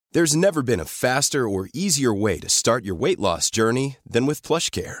There's never been a faster or easier way to start your weight loss journey than with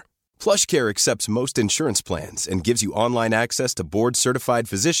PlushCare. PlushCare accepts most insurance plans and gives you online access to board-certified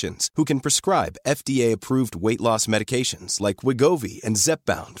physicians who can prescribe FDA-approved weight loss medications like Wegovy and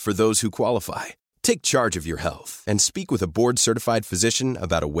Zepbound for those who qualify. Take charge of your health and speak with a board-certified physician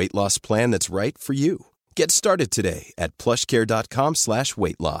about a weight loss plan that's right for you. Get started today at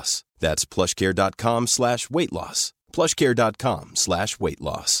plushcare.com/weight-loss. That's plushcare.com/weight-loss.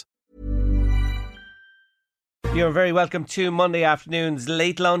 plushcare.com/weight-loss. You're very welcome to Monday afternoon's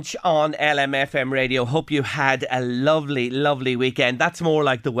Late Lunch on LMFM Radio. Hope you had a lovely, lovely weekend. That's more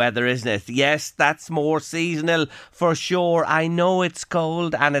like the weather, isn't it? Yes, that's more seasonal for sure. I know it's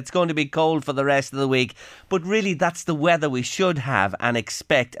cold and it's going to be cold for the rest of the week, but really that's the weather we should have and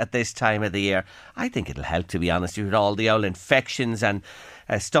expect at this time of the year. I think it'll help, to be honest, with all the old infections and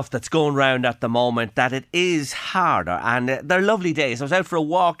stuff that's going round at the moment, that it is harder. And they're lovely days. I was out for a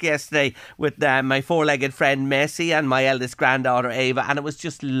walk yesterday with my four-legged friend Messi and my eldest granddaughter Ava, and it was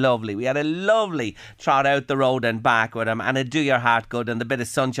just lovely. We had a lovely trot out the road and back with him, and it'd do your heart good. And the bit of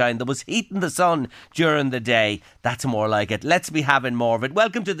sunshine, there was heat in the sun during the day. That's more like it. Let's be having more of it.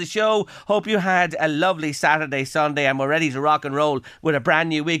 Welcome to the show. Hope you had a lovely Saturday, Sunday, and we're ready to rock and roll with a brand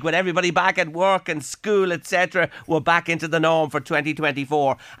new week with everybody back at work and school, etc. We're back into the norm for 2024.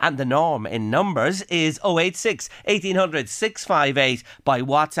 And the norm in numbers is 086 1800 658 by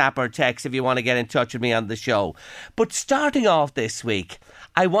WhatsApp or text if you want to get in touch with me on the show. But starting off this week,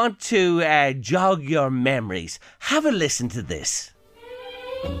 I want to jog your memories. Have a listen to this.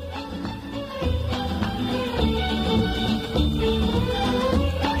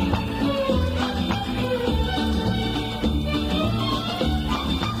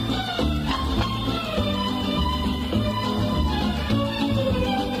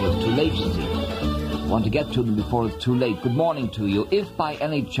 Agency. Want to get to them before it's too late. Good morning to you. If by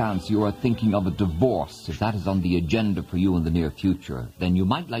any chance you are thinking of a divorce, if that is on the agenda for you in the near future, then you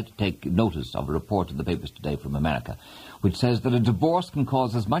might like to take notice of a report in the papers today from America, which says that a divorce can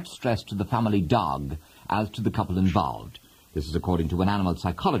cause as much stress to the family dog as to the couple involved. This is according to an animal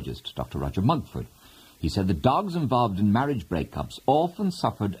psychologist, Dr. Roger Mugford. He said that dogs involved in marriage breakups often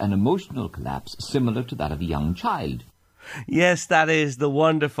suffered an emotional collapse similar to that of a young child. Yes, that is the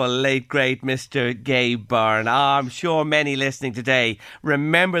wonderful late great Mr. Gabe Byrne. I'm sure many listening today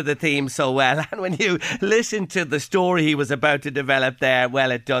remember the theme so well, and when you listen to the story he was about to develop there,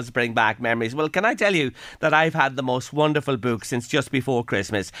 well, it does bring back memories. Well, can I tell you that I've had the most wonderful book since just before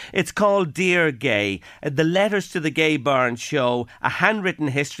Christmas. It's called Dear Gay, The Letters to the Gay Byrne Show, A Handwritten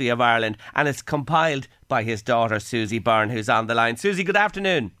History of Ireland, and it's compiled by his daughter Susie Byrne, who's on the line. Susie, good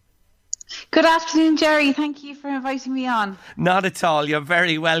afternoon. Good afternoon, Jerry. Thank you for inviting me on. Not at all. You're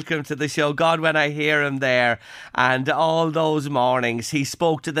very welcome to the show. God, when I hear him there, and all those mornings he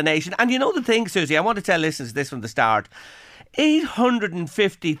spoke to the nation. And you know the thing, Susie, I want to tell listeners this from the start.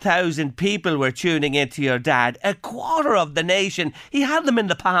 850,000 people were tuning into your dad. A quarter of the nation. He had them in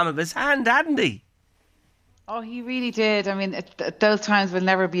the palm of his hand, hadn't he? Oh, he really did. I mean, those times will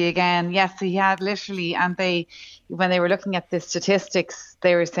never be again. Yes, he had literally, and when they were looking at the statistics,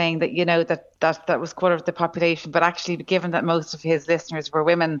 they were saying that, you know, that was quarter of the population, but actually, given that most of his listeners were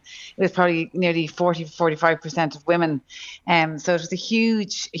women, it was probably nearly 45% of women. So it was a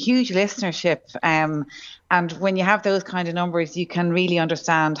huge listenership. And when you have those kind of numbers, you can really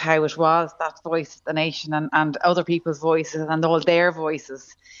understand how it was, that voice of the nation and other people's voices and all their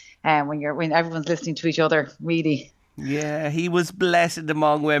voices. When everyone's listening to each other, really. Yeah, he was blessed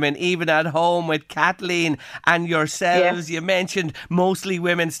among women, even at home with Kathleen and yourselves. Yeah. You mentioned mostly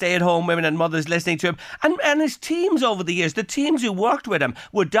women, stay-at-home women and mothers listening to him. And his teams over the years, the teams who worked with him,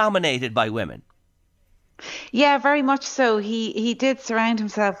 were dominated by women. Yeah, very much so. He did surround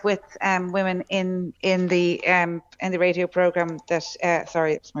himself with women in the radio program that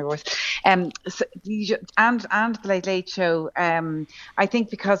sorry, it's my voice. And the Late Late Show. I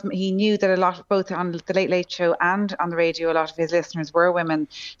think because he knew that a lot, both on the Late Late Show and on the radio, a lot of his listeners were women.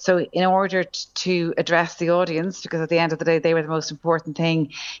 So in order to address the audience, because at the end of the day they were the most important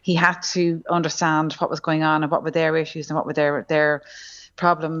thing, he had to understand what was going on and what were their issues and what were their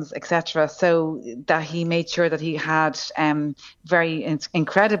problems, etc. So that he made sure that he had very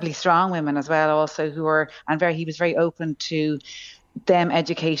incredibly strong women as well, also he was very open to them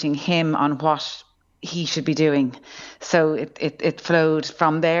educating him on what he should be doing. So it flowed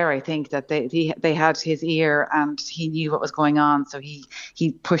from there. I think that they had his ear and he knew what was going on. So he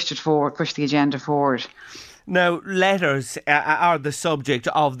pushed the agenda forward. Now, letters are the subject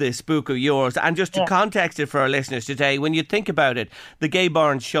of this book of yours. And just to context it for our listeners today, when you think about it, the Gay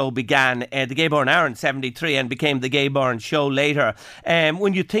Byrne show began, the Gay Byrne Hour in 73 and became the Gay Byrne show later.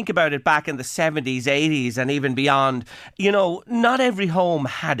 When you think about it back in the 70s, 80s and even beyond, you know, not every home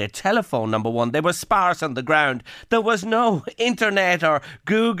had a telephone, number one. They were sparse on the ground. There was no internet or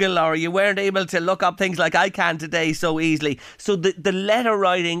Google, or you weren't able to look up things like I can today so easily. So the letter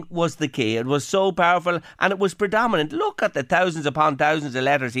writing was the key. It was so powerful and it was predominant. Look at the thousands upon thousands of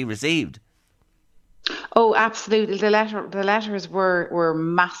letters he received. Oh, absolutely. The letters were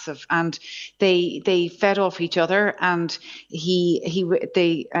massive, and they fed off each other. And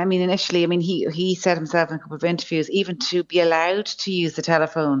initially, he said himself in a couple of interviews, even to be allowed to use the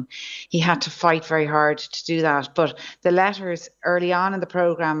telephone, he had to fight very hard to do that. But the letters early on in the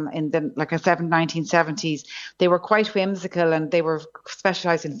program, in the 1970s, they were quite whimsical, and they were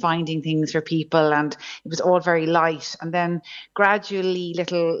specialised in finding things for people, and it was all very light. And then gradually,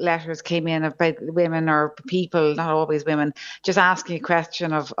 little letters came in about women or people, not always women, just asking a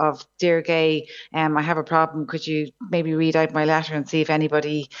question of dear Gay, I have a problem, could you maybe read out my letter and see if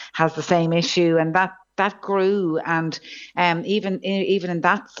anybody has the same issue? And that grew, and even in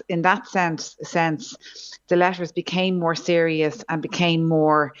that sense, the letters became more serious and became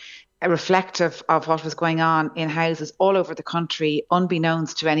more reflective of what was going on in houses all over the country,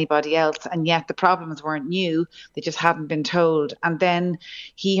 unbeknownst to anybody else. And yet the problems weren't new, they just hadn't been told. And then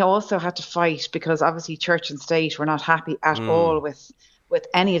he also had to fight, because obviously church and state were not happy at all with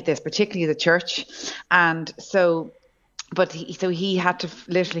any of this, particularly the church. And so, but he had to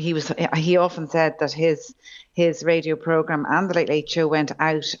literally, he often said that his radio program and the Late Late Show went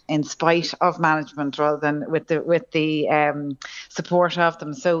out in spite of management rather than with the support of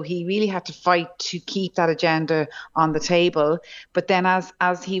them. So he really had to fight to keep that agenda on the table. But then as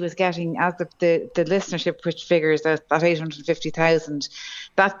he was getting, as the listenership, which figures that 850,000,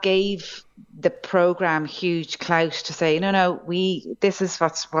 that gave the program huge clout to say, no, this is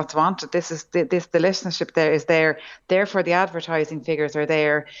what's wanted. This is the listenership there is there. Therefore, the advertising figures are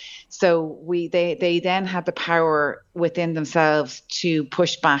there. So they then had the power within themselves to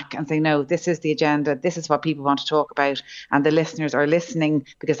push back and say, no, this is the agenda. This is what people want to talk about, and the listeners are listening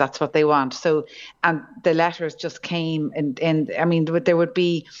because that's what they want. So, and the letters just came, there would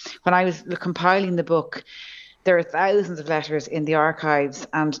be, when I was compiling the book, there are thousands of letters in the archives,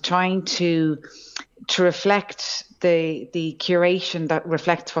 and trying to reflect the curation that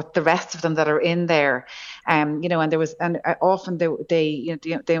reflects what the rest of them that are in there, and there was, and often there would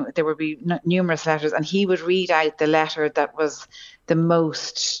be numerous letters, and he would read out the letter that was the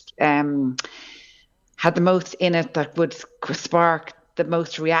most had the most in it, that would spark the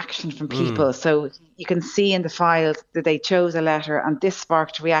most reaction from people. So you can see in the files that they chose a letter and this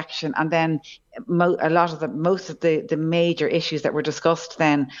sparked reaction, and then most of the major issues that were discussed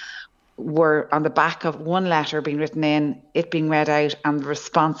then were on the back of one letter being written in, it being read out, and the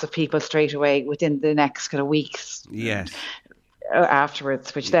response of people straight away within the next kind of weeks. Yes.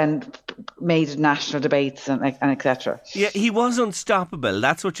 Afterwards, which then made national debates and etc. Yeah, he was unstoppable.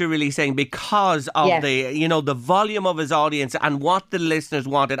 That's what you're really saying, because of the volume of his audience and what the listeners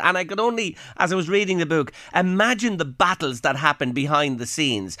wanted. And I could only, as I was reading the book, imagine the battles that happened behind the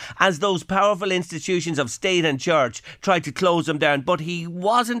scenes as those powerful institutions of state and church tried to close him down. But he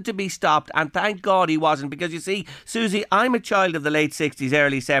wasn't to be stopped, and thank God he wasn't, because you see, Susie, I'm a child of the late 60s,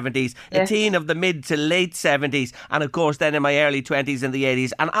 early 70s, a teen of the mid to late 70s, and of course then in my early 20s and the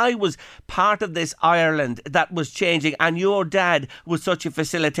 80s, and I was part of this Ireland that was changing, and your dad was such a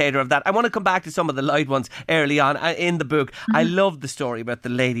facilitator of that. I want to come back to some of the light ones early on in the book. I love the story about the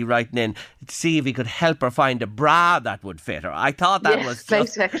lady writing in to see if he could help her find a bra that would fit her. I thought that was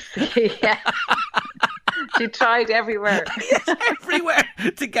just... Yeah. She tried everywhere. Yes, everywhere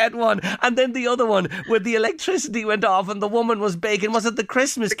to get one. And then the other one where the electricity went off and the woman was baking, was it the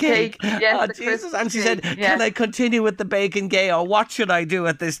Christmas cake? Yes, the Jesus. Christmas and she said, can I continue with the baking, Gay, or what should I do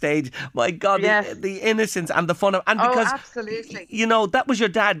at this stage? My God, the innocence and the fun of, and because absolutely, that was your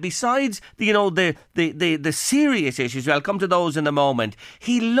dad. Besides the serious issues, I'll come to those in a moment,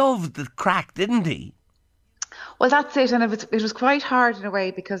 he loved the crack, didn't he? Well, that's it. And it was quite hard in a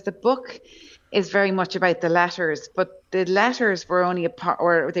way, because the book is very much about the letters, but the letters were only a part,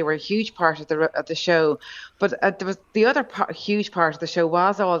 or they were a huge part of the show. But there was the other huge part of the show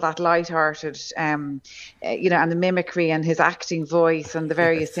was all that light-hearted, and the mimicry and his acting voice and the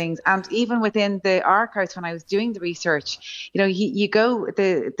various things. And even within the archives, when I was doing the research,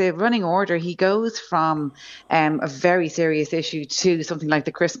 the running order, he goes from a very serious issue to something like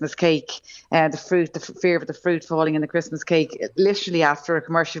the Christmas cake, the fear of the fruit falling in the Christmas cake, literally after a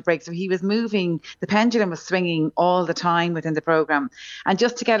commercial break. So he was moving, the pendulum was swinging all the time within the programme. And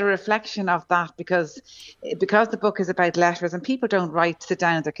just to get a reflection of that, because the book is about letters, and people don't sit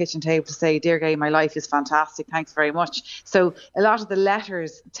down at their kitchen table to say, "Dear Gay, my life is fantastic, thanks very much." So a lot of the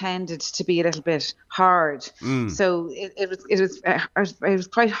letters tended to be a little bit hard. So it was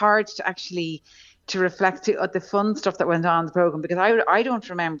quite hard to actually to reflect the fun stuff that went on in the programme, because I don't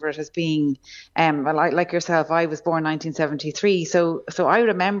remember it as being, like yourself, I was born 1973, so I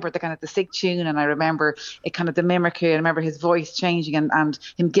remember the kind of the sick tune, and I remember it kind of the mimicry, I remember his voice changing and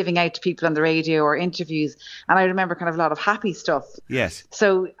him giving out to people on the radio or interviews, and I remember kind of a lot of happy stuff. Yes.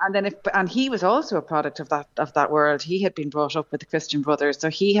 So, and he was also a product of that world. He had been brought up with the Christian Brothers, so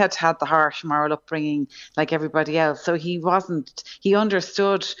he had the harsh moral upbringing like everybody else. So he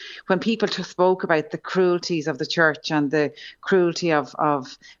understood when people spoke about the cruelties of the church and the cruelty of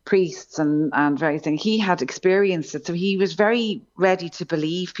priests and various things. He had experienced it, so he was very ready to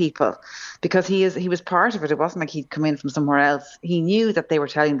believe people, because he was part of it. It wasn't like he'd come in from somewhere else. He knew that they were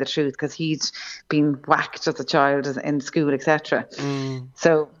telling the truth because he'd been whacked as a child in school, etc.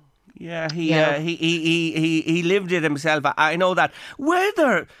 So. Yeah, he lived it himself. I know that.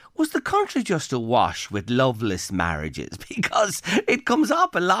 Was the country just awash with loveless marriages? Because it comes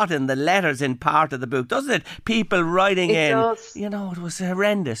up a lot in the letters in part of the book, doesn't it? People writing in. Does. It was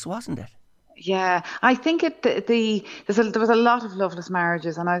horrendous, wasn't it? Yeah, I think there was a lot of loveless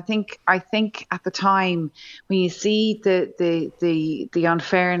marriages, and I think at the time when you see the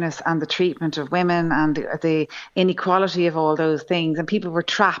unfairness and the treatment of women and the inequality of all those things, and people were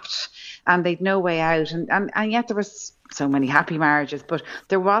trapped and they'd no way out, and yet there was so many happy marriages, but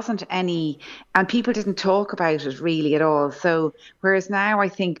there wasn't any, and people didn't talk about it really at all. So whereas now I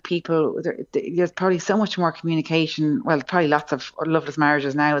think there's probably so much more communication, well, probably lots of loveless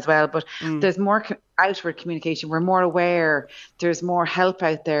marriages now as well, but there's more outward communication. We're more aware, there's more help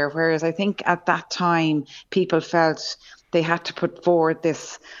out there, whereas I think at that time people felt they had to put forward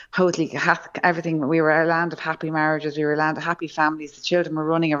this everything. We were a land of happy marriages. We were a land of happy families. The children were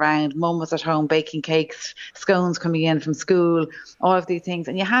running around. Mum was at home baking cakes, scones coming in from school, all of these things.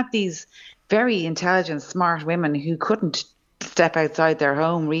 And you had these very intelligent, smart women who couldn't step outside their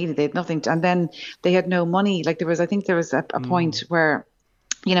home, really. They had nothing and then they had no money. Like there was a point where,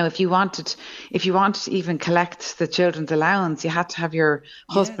 if you wanted to even collect the children's allowance, you had to have your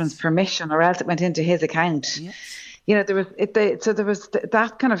husband's permission, or else it went into his account. Yes. There was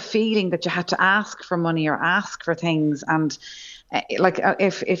that kind of feeling that you had to ask for money or ask for things, and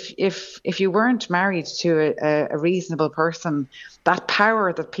if you weren't married to a reasonable person, that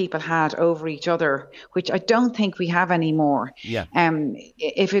power that people had over each other, which I don't think we have anymore. Yeah.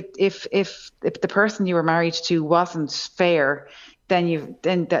 If the person you were married to wasn't fair, then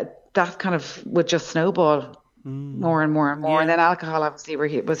that kind of would just snowball more and more and more. Yeah. And then alcohol obviously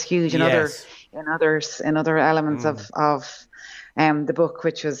was huge in other elements of the book,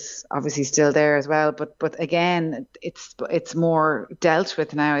 which was obviously still there as well. But again, it's more dealt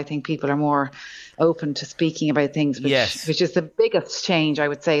with now. I think people are more open to speaking about things, which is the biggest change, I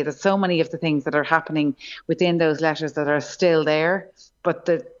would say. There's so many of the things that are happening within those letters that are still there, but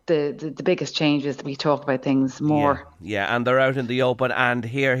the biggest change is that we talk about things more. Yeah, and they're out in the open, and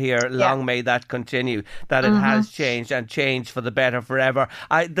here, long may that continue, that it has changed and changed for the better forever.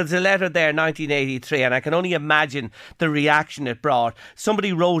 There's a letter there, 1983, and I can only imagine the reaction it brought.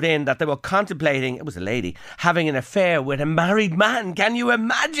 Somebody wrote in that they were contemplating, it was a lady, having an affair with a married man. Can you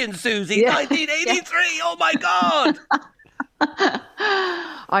imagine, Susie? Yeah. 1983, oh my God!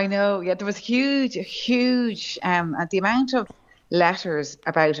 I know, there was huge, the amount of letters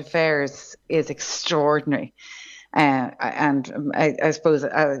about affairs is extraordinary, and I suppose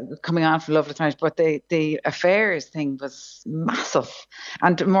coming on for Loveless Marriage, but the affairs thing was massive.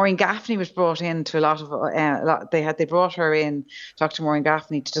 And Maureen Gaffney was brought in to they brought her in, Dr. Maureen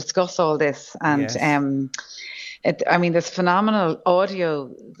Gaffney, to discuss all this, and there's phenomenal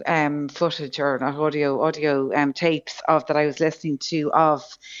audio footage, or not audio tapes of that I was listening to,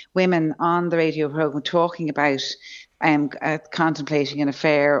 of women on the radio program talking about contemplating an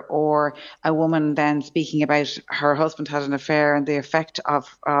affair, or a woman then speaking about her husband had an affair and the effect of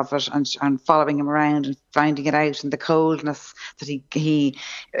it, and following him around and finding it out, and the coldness that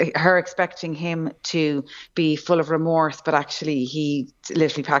her expecting him to be full of remorse, but actually he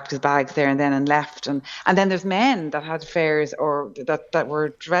literally packed his bags there and then and left. And then there's men that had affairs or that were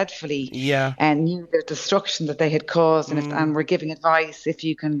dreadfully and knew the destruction that they had caused, and were giving advice if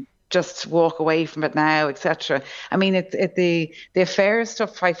you can just walk away from it now, etc. I mean, the affairs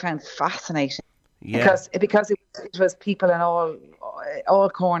stuff I found fascinating because it was people in all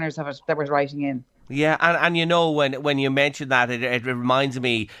corners of it that were writing in. Yeah, and you know, when you mention that, it reminds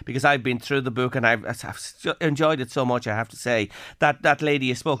me, because I've been through the book and I've enjoyed it so much, I have to say, that lady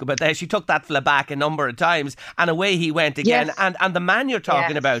you spoke about there, she took that fella back a number of times and away he went again. Yes. And the man you're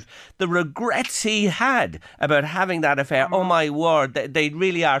talking about, the regrets he had about having that affair, oh my word, they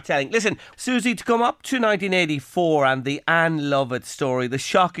really are telling. Listen, Susie, to come up to 1984 and the Anne Lovett story, the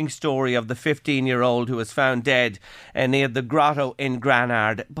shocking story of the 15-year-old who was found dead near the grotto in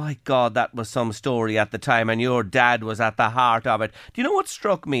Granard, by God, that was some story at the time, and your dad was at the heart of it. Do you know what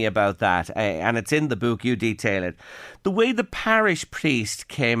struck me about that? And it's in the book, you detail it. The way the parish priest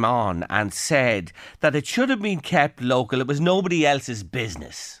came on and said that it should have been kept local. It was nobody else's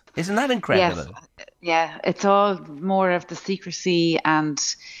business. Isn't that incredible? Yes. Yeah, it's all more of the secrecy and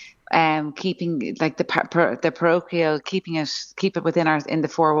keeping like the parochial, keep it within in the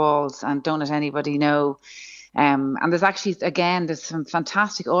four walls and don't let anybody know. And there's actually, again, there's some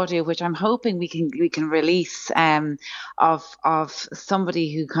fantastic audio which I'm hoping we can release of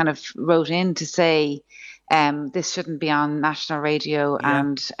somebody who kind of wrote in to say this shouldn't be on national radio.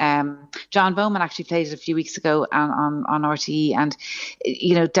 Yeah. And John Bowman actually played it a few weeks ago on RTE, and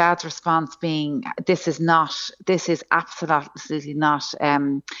you know, Dad's response being, this is absolutely not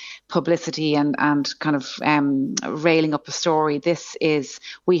publicity and kind of railing up a story.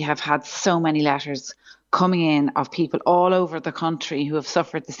 We have had so many letters coming in of people all over the country who have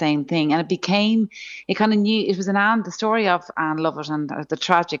suffered the same thing, and it kind of knew it was the story of Anne Lovett and the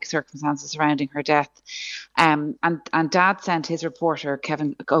tragic circumstances surrounding her death. And Dad sent his reporter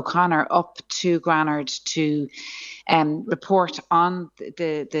Kevin O'Connor up to Granard to report on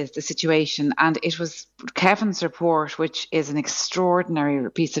the situation, and it was Kevin's report, which is an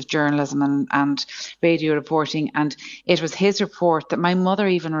extraordinary piece of journalism and radio reporting, and it was his report that my mother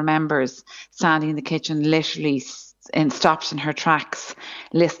even remembers standing in the kitchen literally stopped in her tracks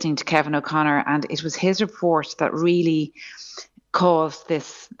listening to Kevin O'Connor, and it was his report that really caused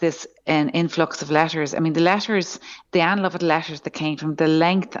this an influx of letters. I mean, the Anne Lovett letters that came from the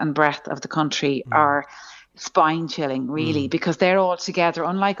length and breadth of the country are spine chilling, really, because they're all together,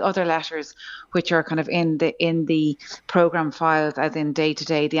 unlike other letters which are kind of in the programme files as in day to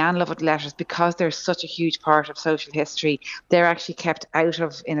day. The Anne Lovett letters, because they're such a huge part of social history, they're actually kept out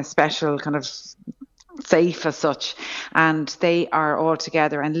of in a special kind of safe as such, and they are all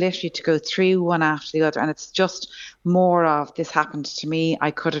together, and literally to go through one after the other, and it's just more of, this happened to me,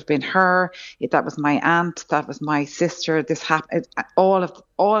 I could have been her, that was my aunt, that was my sister, this happened, all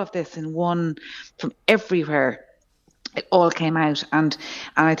of this in one, from everywhere. It all came out, and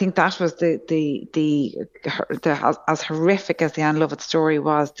I think that was the as horrific as the Anne Lovett story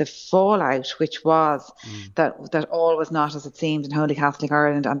was, the fallout, which was that all was not as it seemed in Holy Catholic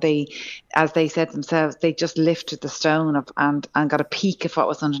Ireland, and they, as they said themselves, they just lifted the stone up and got a peek of what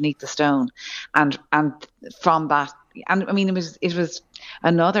was underneath the stone, and from that. And I mean, it was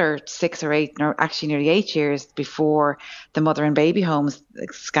another 6 or 8, or actually nearly 8 years before the mother and baby homes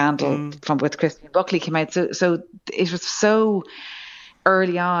scandal with Christine Buckley came out. So it was so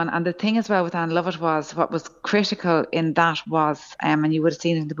early on. And the thing as well with Anne Lovett was, what was critical in that was, and you would have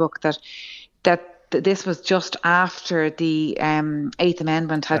seen in the book that this was just after the 8th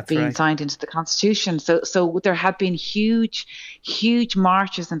Amendment had been signed into the Constitution. So there had been huge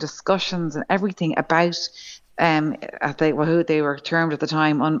marches and discussions and everything about who they were termed at the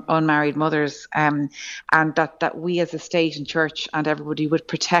time, unmarried mothers, and that we as a state and church and everybody would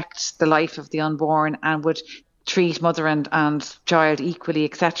protect the life of the unborn and would treat mother and child equally,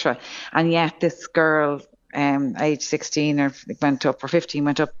 etc. And yet this girl, age 16 or 15,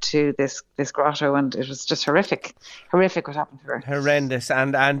 went up to this grotto, and it was just horrific what happened to her. Horrendous.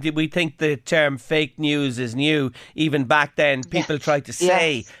 And we think the term fake news is new. Even back then, people tried to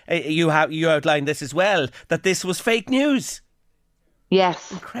say, you outlined this as well, that this was fake news.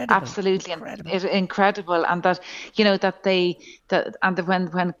 Yes, Incredible. absolutely, Incredible. and incredible, and that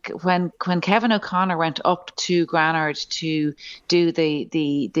when Kevin O'Connor went up to Granard to do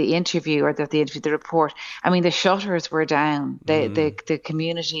the interview or the report, I mean the shutters were down. The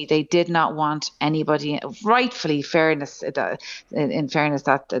community, they did not want anybody. Rightfully, in fairness,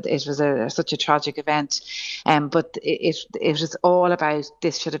 that it was such a tragic event, but it was all about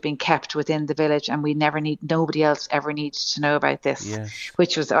this should have been kept within the village, and nobody else ever needed to know about this. Yes.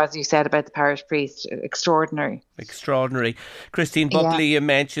 Which was, as you said about the parish priest, extraordinary. Extraordinary. Christine Buckley, you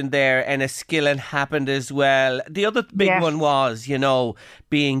mentioned there, and Enniskillen happened as well. The other big one was,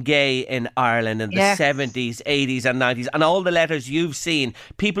 being gay in Ireland in the 70s, 80s and 90s. And all the letters you've seen,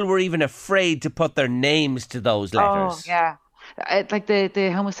 people were even afraid to put their names to those letters. Oh, yeah. Like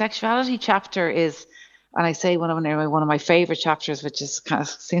the homosexuality chapter is... And I say one of my favourite chapters, which is kind of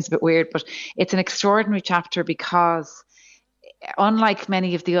seems a bit weird, but it's an extraordinary chapter because... unlike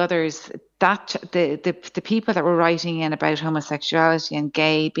many of the others, that the people that were writing in about homosexuality and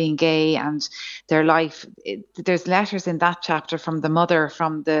being gay and their life, there's letters in that chapter from the mother,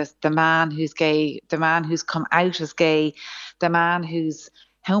 from the man who's gay, the man who's come out as gay, the man who's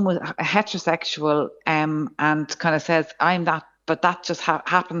heterosexual, and kind of says, I'm that, but that just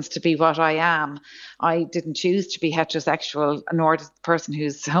happens to be what I am. I didn't choose to be heterosexual, nor does the person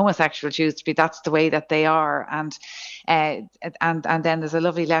who's homosexual choose to be. That's the way that they are. And then there's a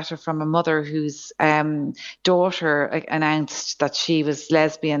lovely letter from a mother whose daughter announced that she was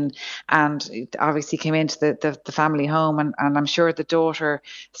lesbian, and obviously came into the family home, and I'm sure the daughter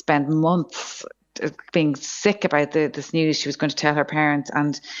spent months being sick about this news she was going to tell her parents,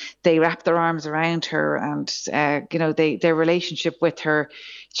 and they wrapped their arms around her, and their relationship with her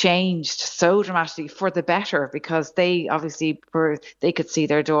changed so dramatically for the better, because they could see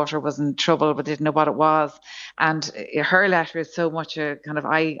their daughter was in trouble but didn't know what it was. And her letter is so much a kind of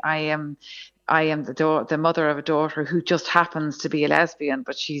I am the mother of a daughter who just happens to be a lesbian,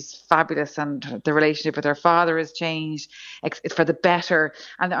 but she's fabulous, and the relationship with her father has changed for the better.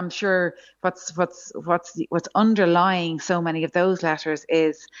 And I'm sure what's underlying so many of those letters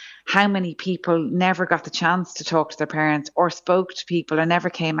is how many people never got the chance to talk to their parents or spoke to people or never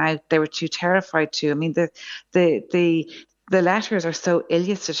came out. They were too terrified to. I mean, the letters are so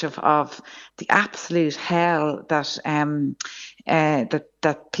illustrative of the absolute hell that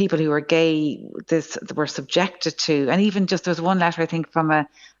that people who are gay were subjected to. And even just there was one letter, I think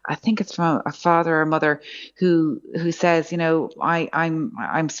it's from a father or mother who says,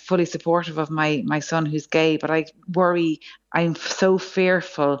 I'm fully supportive of my son who's gay, but I worry, I'm so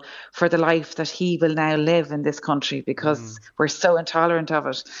fearful for the life that he will now live in this country because we're so intolerant of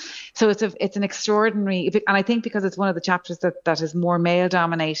it. So it's an extraordinary, and I think because it's one of the chapters that is more male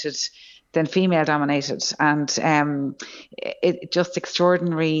dominated than female dominated, and it just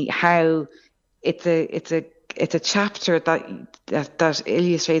extraordinary how it's a chapter that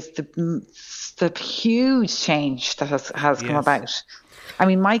illustrates the huge change that has come about. I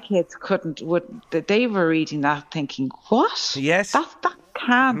mean, my kids they were reading that thinking, what? Yes. That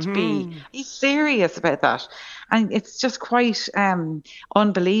can't be. He's serious about that. And it's just quite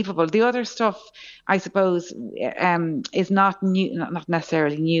unbelievable. The other stuff, I suppose, is not new, not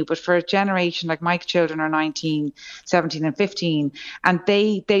necessarily new, but for a generation, like my children are 19, 17 and 15, and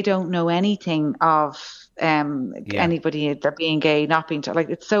they don't know anything of anybody that being gay, not being, like,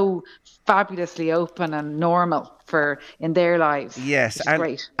 it's so fabulously open and normal in their lives. Yes, and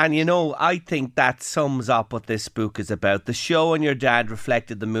great. And I think that sums up what this book is about. The show and your dad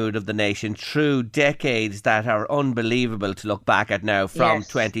reflected the mood of the nation through decades that are unbelievable to look back at now from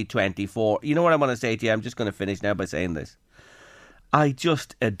 2024. You know what I want to say to you? I'm just going to finish now by saying this. I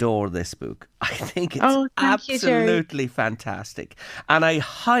just adore this book. I think it's absolutely fantastic. And I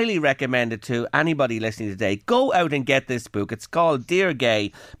highly recommend it to anybody listening today. Go out and get this book. It's called Dear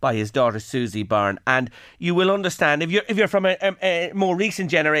Gay by his daughter Susie Byrne. And you will understand, if you're from a more recent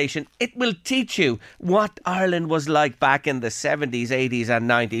generation, it will teach you what Ireland was like back in the 70s, 80s and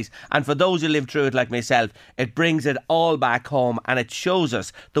 90s. And for those who lived through it like myself, it brings it all back home, and it shows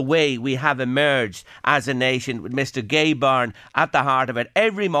us the way we have emerged as a nation, with Mr. Gay Byrne at the heart of it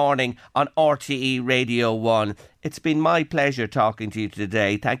every morning on RTE Radio 1. It's been my pleasure talking to you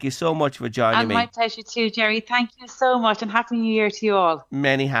today. Thank you so much for joining me. And my pleasure too, Jerry. Thank you so much, and Happy New Year to you all.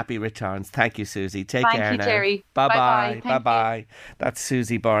 Many happy returns. Thank you, Susie. Take care now. Thank you, Jerry. Bye-bye. Bye-bye. That's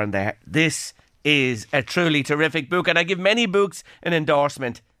Susie Byrne there. This is a truly terrific book, and I give many books an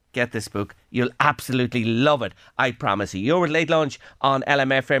endorsement. get this book. You'll absolutely love it. I promise you. You're with Late Lunch on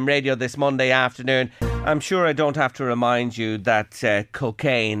LMFM Radio this Monday afternoon. I'm sure I don't have to remind you that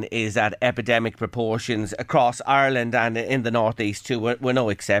cocaine is at epidemic proportions across Ireland and in the northeast too. We're no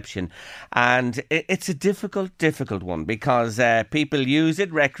exception. And it's a difficult one because people use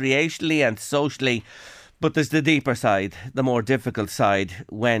it recreationally and socially. But there's the deeper side, the more difficult side,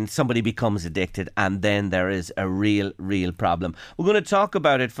 when somebody becomes addicted, and then there is a real problem. We're going to talk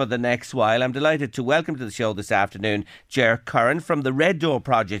about it for the next while. I'm delighted to welcome to the show this afternoon Ger Curran from the Red Door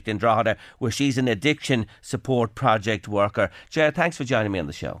Project in Drogheda, where she's an addiction support project worker. Ger, thanks for joining me on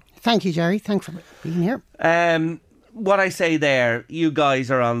the show. Thank you, Jerry. Thanks for being here. What I say there, you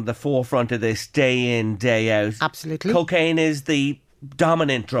guys are on the forefront of this day in, day out. Absolutely. Cocaine is the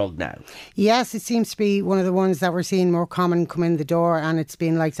dominant drug now. Yes, it seems to be one of the ones that we're seeing more common come in the door, and it's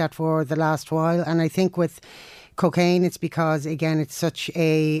been like that for the last while. And I think with cocaine, it's because, again, it's such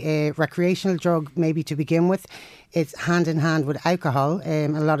a recreational drug maybe to begin with. It's hand in hand with alcohol. A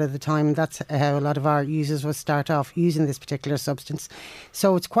lot of the time, that's how a lot of our users will start off using this particular substance.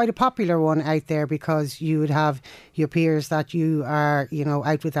 So it's quite a popular one out there because you would have your peers that you are,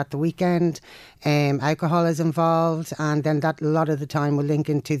 out with at the weekend. Alcohol is involved, and then that a lot of the time will link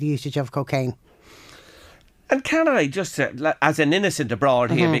into the usage of cocaine. And can I just, as an innocent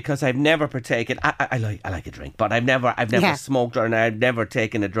abroad here, because I've never partaken, I like a drink, but I've never smoked or I've never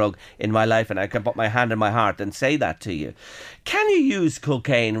taken a drug in my life, and I can put my hand on my heart and say that to you. Can you use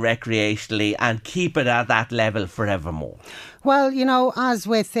cocaine recreationally and keep it at that level forevermore? Well, as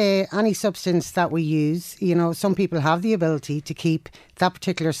with any substance that we use, some people have the ability to keep that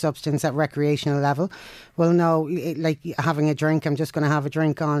particular substance at recreational level. Well, no, like having a drink, I'm just going to have a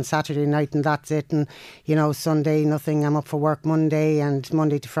drink on Saturday night and that's it. And, Sunday, nothing, I'm up for work Monday, and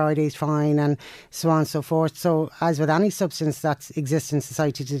Monday to Friday is fine, and so on and so forth. So as with any substance that exists in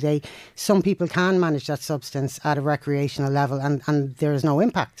society today, some people can manage that substance at a recreational level and there is no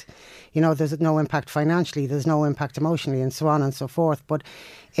impact. There's no impact financially, there's no impact emotionally, and so on and so forth. But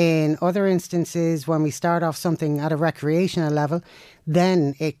in other instances, when we start off something at a recreational level,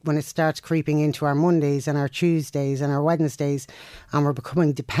 then when it starts creeping into our Mondays and our Tuesdays and our Wednesdays, and we're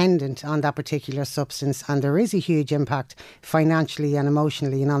becoming dependent on that particular substance, and there is a huge impact financially and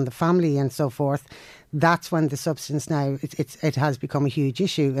emotionally and on the family and so forth, that's when the substance now, it has become a huge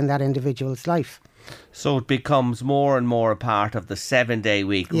issue in that individual's life. So it becomes more and more a part of the 7-day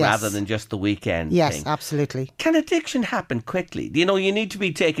week rather than just the weekend Yes, thing. Absolutely. Can addiction happen quickly? You need to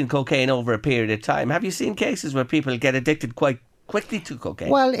be taking cocaine over a period of time. Have you seen cases where people get addicted quite quickly to cocaine?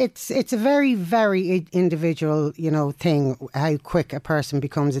 Well, it's a very, very individual, thing, how quick a person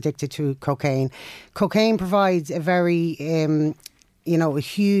becomes addicted to cocaine. Cocaine provides a very... a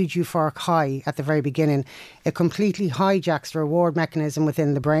huge euphoric high at the very beginning. It completely hijacks the reward mechanism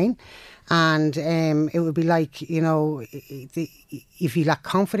within the brain. And it would be like, if you lack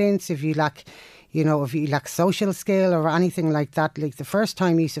confidence, if you lack social skill or anything like that, like the first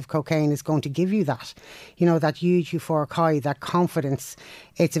time use of cocaine is going to give you that, that huge euphoric high, that confidence.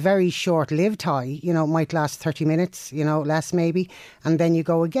 It's a very short-lived high, it might last 30 minutes, less maybe. And then you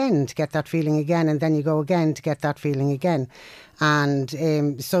go again to get that feeling again. And then you go again to get that feeling again. And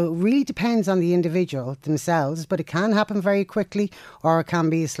so it really depends on the individual themselves, but it can happen very quickly or it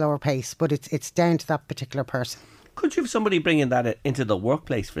can be a slower pace, but it's down to that particular person. Could you have somebody bringing that into the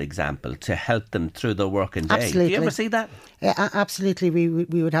workplace, for example, to help them through their working day? Absolutely. Do you ever see that? Absolutely.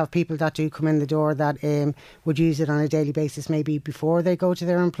 We would have people that do come in the door that would use it on a daily basis, maybe before they go to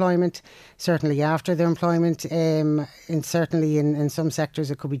their employment, certainly after their employment, and certainly in some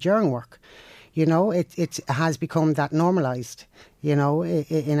sectors it could be during work. It has become that normalised, in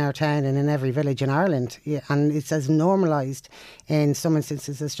our town and in every village in Ireland. And it's as normalised in some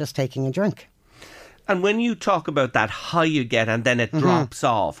instances as just taking a drink. And when you talk about that high you get and then it drops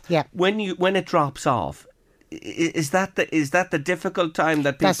off, when it drops off, is that the difficult time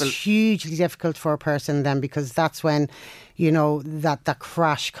that people... That's hugely difficult for a person then, because that's when, that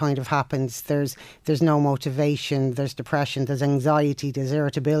crash kind of happens. There's no motivation, there's depression, there's anxiety, there's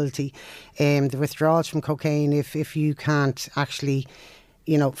irritability. The withdrawals from cocaine, if you can't actually...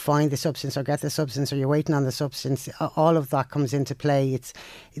 find the substance or get the substance, or you're waiting on the substance, all of that comes into play. It's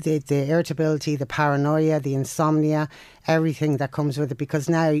the irritability, the paranoia, the insomnia, everything that comes with it, because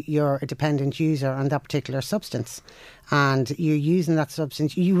now you're a dependent user on that particular substance and you're using that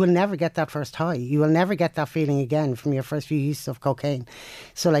substance. You will never get that first high. You will never get that feeling again from your first few uses of cocaine.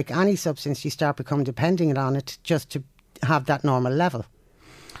 So like any substance, you start becoming dependent on it just to have that normal level.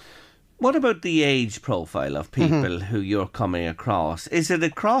 What about the age profile of people who you're coming across? Is it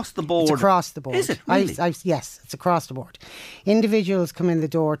across the board? It's across the board. Is it really? Yes, it's across the board. Individuals come in the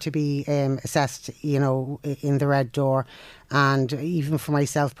door to be assessed, in the red door. And even for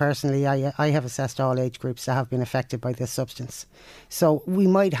myself personally, I have assessed all age groups that have been affected by this substance. So we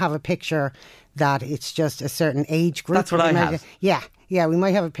might have a picture that it's just a certain age group. That's what I have. Yeah, we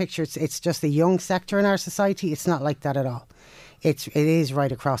might have a picture. It's just the young sector in our society. It's not like that at all. It is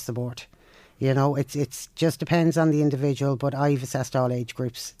right across the board. It's just depends on the individual, but I've assessed all age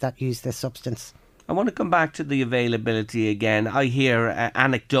groups that use this substance. I want to come back to the availability again. I hear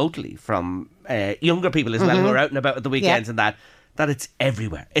anecdotally from younger people as well who are out and about at the weekends and that it's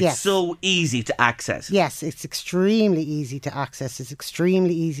everywhere. It's so easy to access. Yes, it's extremely easy to access. It's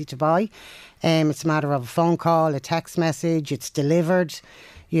extremely easy to buy. It's a matter of a phone call, a text message. It's delivered.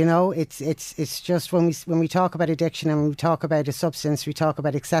 It's just when we talk about addiction and we talk about a substance, we talk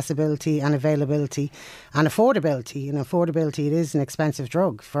about accessibility and availability and affordability. And affordability, it is an expensive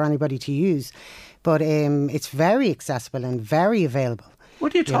drug for anybody to use, but it's very accessible and very available.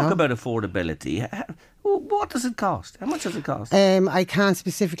 When you talk about affordability, what does it cost? How much does it cost? I can't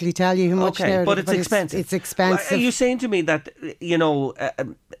specifically tell you how much. Okay, but it's expensive. It's expensive. Are you saying to me that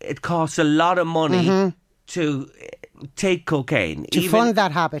it costs a lot of money to take cocaine to fund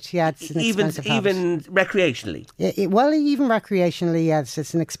that habit? Yeah, it's an expensive habit. Even recreationally. Even recreationally, yes,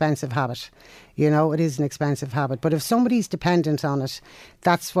 it's an expensive habit. It is an expensive habit. But if somebody's dependent on it,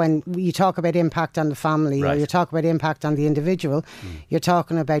 that's when you talk about impact on the family, or you talk about impact on the individual. You're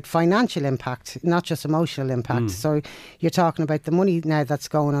talking about financial impact, not just emotional impact. So you're talking about the money now that's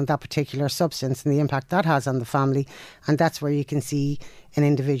going on that particular substance and the impact that has on the family. And that's where you can see an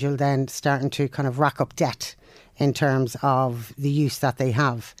individual then starting to kind of rack up debt in terms of the use that they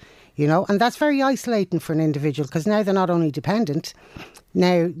have, and that's very isolating for an individual, because now they're not only dependent,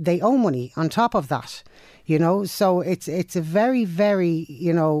 now they owe money on top of that, so it's a very, very,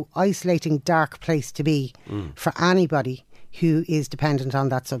 isolating, dark place to be for anybody who is dependent on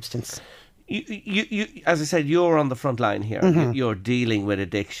that substance. You, as I said, you're on the front line here. You're dealing with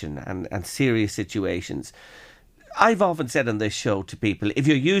addiction and serious situations. I've often said on this show to people, if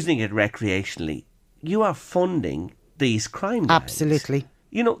you're using it recreationally, you are funding these crime gangs. Absolutely.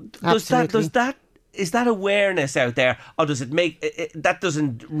 Is that awareness out there, or does it make that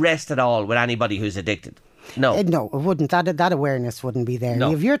doesn't rest at all with anybody who's addicted? No. No, it wouldn't. That awareness wouldn't be there.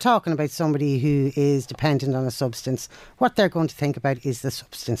 No. If you're talking about somebody who is dependent on a substance, what they're going to think about is the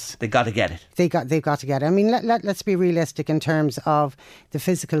substance. They got to get it. They've got to get it. I mean, let's be realistic in terms of the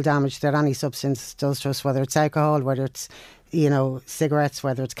physical damage that any substance does to us, whether it's alcohol, whether it's cigarettes,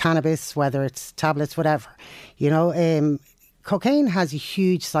 whether it's cannabis, whether it's tablets, whatever. Cocaine has a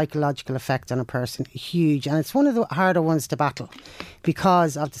huge psychological effect on a person, huge, and it's one of the harder ones to battle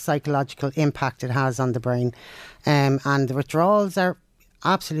because of the psychological impact it has on the brain. And the withdrawals are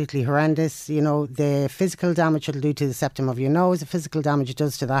absolutely horrendous. The physical damage it'll do to the septum of your nose, the physical damage it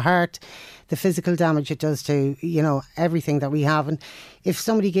does to the heart, the physical damage it does to, everything that we have. And if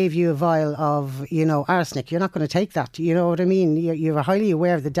somebody gave you a vial of, arsenic, you're not going to take that. You know what I mean? You're highly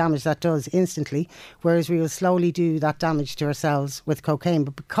aware of the damage that does instantly, whereas we will slowly do that damage to ourselves with cocaine.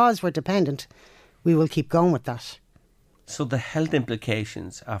 But because we're dependent, we will keep going with that. So the health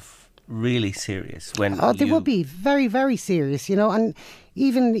implications are really serious when they would be very, very serious, and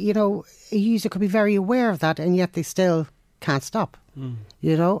even, a user could be very aware of that, and yet they still can't stop,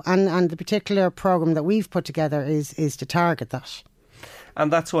 and the particular programme that we've put together is to target that.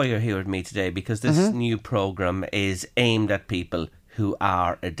 And that's why you're here with me today, because this new programme is aimed at people who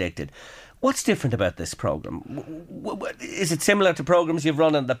are addicted. What's different about this programme? Is it similar to programmes you've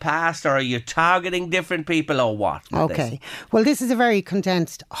run in the past, or are you targeting different people, or what? Okay. Well, this is a very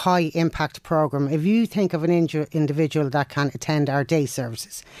condensed, high-impact programme. If you think of an individual that can attend our day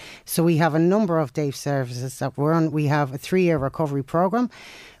services. So we have a number of day services that we run. We have a 3-year recovery programme.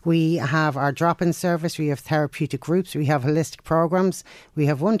 We have our drop-in service. We have therapeutic groups. We have holistic programmes. We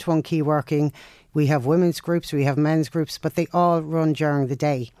have one-to-one key working. We have women's groups. We have men's groups. But they all run during the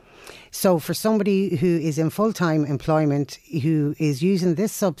day. So for somebody who is in full-time employment, who is using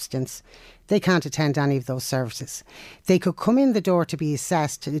this substance, they can't attend any of those services. They could come in the door to be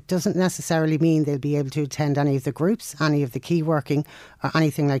assessed. It doesn't necessarily mean they'll be able to attend any of the groups, any of the key working, or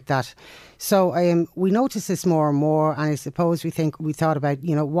anything like that. So we notice this more and more, and I suppose we thought about,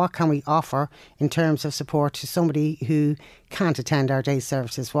 what can we offer in terms of support to somebody who can't attend our day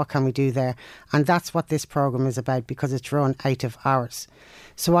services? What can we do there? And that's what this programme is about, because it's run out of hours.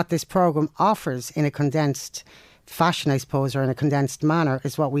 So what this programme offers in a condensed fashion, I suppose, or in a condensed manner,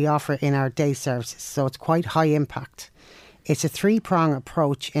 is what we offer in our day services. So it's quite high impact It's a three-prong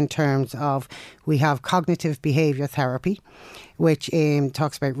approach in terms of we have cognitive behaviour therapy, which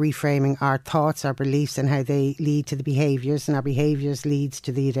talks about reframing our thoughts, our beliefs and how they lead to the behaviours, and our behaviours leads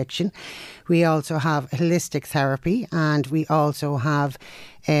to the addiction. We also have holistic therapy, and we also have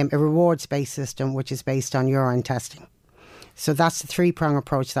a rewards-based system which is based on urine testing. So that's the three-prong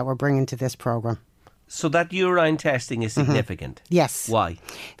approach that we're bringing to this programme. So that urine testing is significant? Yes. Why?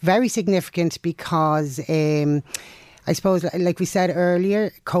 Very significant because I suppose, like we said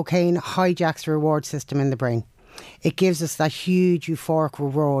earlier, cocaine hijacks the reward system in the brain. It gives us that huge euphoric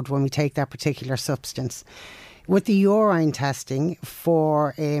reward when we take that particular substance. With the urine testing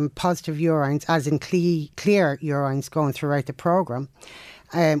for positive urines, as in clear urines going throughout the programme,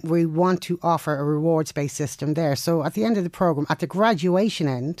 we want to offer a rewards-based system there. So at the end of the programme, at the graduation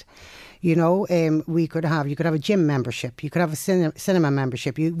end, you know, you could have a gym membership, you could have a cinema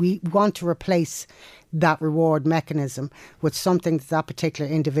membership. We want to replace that reward mechanism with something that particular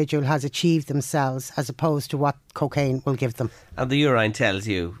individual has achieved themselves, as opposed to what cocaine will give them. And the urine tells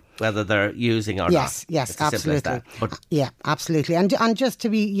you whether they're using or not. Yes, absolutely. But yeah, absolutely. And just to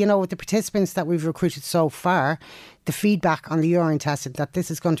be, you know, with the participants that we've recruited so far, the feedback on the urine test that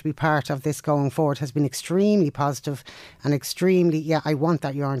this is going to be part of this going forward has been extremely positive and extremely, I want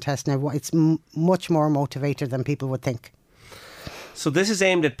that urine test now. It's much more motivated than people would think. So this is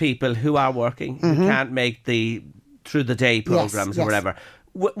aimed at people who are working, who can't make the through the day programmes or whatever.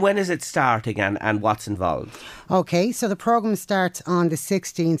 When is it starting and what's involved? Okay, so the programme starts on the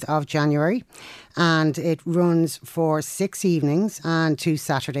 16th of January and it runs for 6 evenings and 2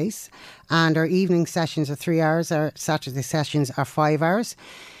 Saturdays. And our evening sessions are 3 hours, our Saturday sessions are 5 hours.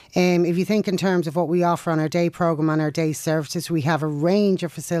 If you think in terms of what we offer on our day programme and our day services, we have a range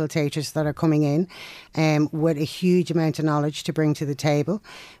of facilitators that are coming in with a huge amount of knowledge to bring to the table.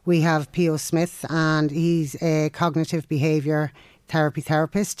 We have P.O. Smith, and he's a cognitive behaviour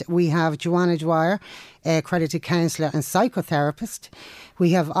therapist. We have Joanna Dwyer, accredited counsellor and psychotherapist. We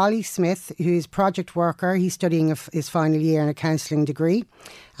have Ollie Smith, who is project worker. He's studying his final year in a counselling degree,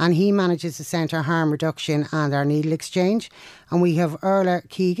 and he manages the Centre Harm Reduction and our Needle Exchange. And we have Erla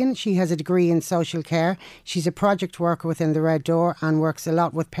Keegan. She has a degree in social care. She's a project worker within the Red Door and works a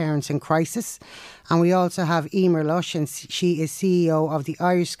lot with parents in crisis. And we also have Emer Lush, and she is CEO of the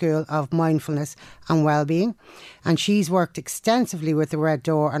Irish School of Mindfulness and Wellbeing. And she's worked extensively with the Red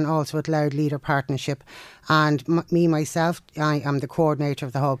Door and also with Loud Leader Partnership. And myself, I am the coordinator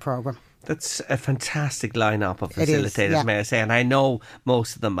of the whole programme. That's a fantastic lineup of facilitators, may I say. And I know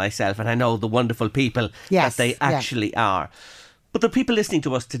most of them myself, and I know the wonderful people that they actually are. But there are people listening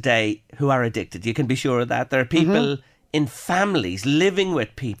to us today who are addicted. You can be sure of that. There are people in families living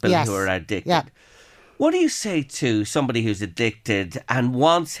with people who are addicted. Yeah. What do you say to somebody who's addicted and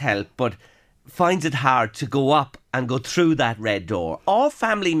wants help but finds it hard to go up and go through that Red Door? Or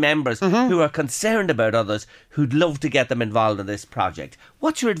family members who are concerned about others who'd love to get them involved in this project.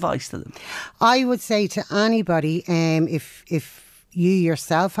 What's your advice to them? I would say to anybody, if you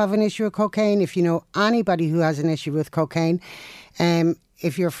yourself have an issue with cocaine, if you know anybody who has an issue with cocaine,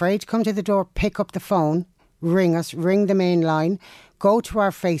 if you're afraid to come to the door, pick up the phone, ring us, ring the main line. Go to our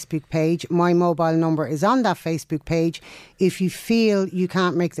Facebook page. My mobile number is on that Facebook page. If you feel you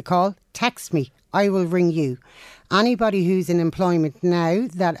can't make the call, text me. I will ring you. Anybody who's in employment now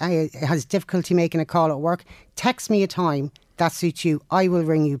that has difficulty making a call at work, text me a time that suits you. I will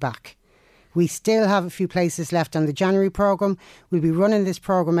ring you back. We still have a few places left on the January programme. We'll be running this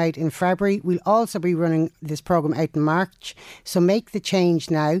programme out in February. We'll also be running this programme out in March. So make the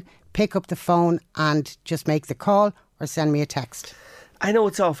change now. Pick up the phone and just make the call or send me a text. I know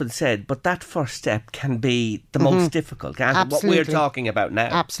it's often said, but that first step can be the most difficult, can't it? What we're talking about now.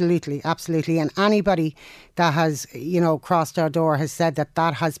 Absolutely, absolutely. And anybody that has, crossed our door has said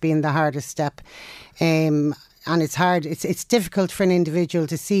that has been the hardest step. And it's hard. It's difficult for an individual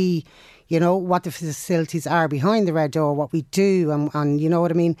to see, what the facilities are behind the Red Door, what we do, and you know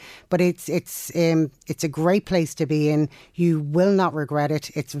what I mean. But it's a great place to be in. You will not regret it.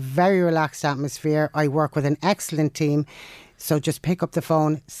 It's a very relaxed atmosphere. I work with an excellent team. So just pick up the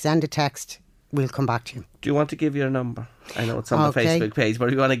phone, send a text, we'll come back to you. Do you want to give your number? I know it's on the Facebook page, but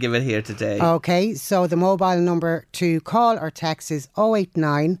we want to give it here today. Okay, so the mobile number to call or text is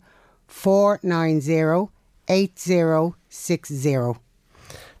 089 490 8060.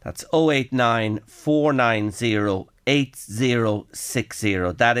 That's 089 490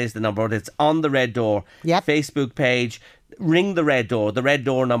 8060. That is the number. It's on the Red Door Facebook page. Ring the Red Door, the Red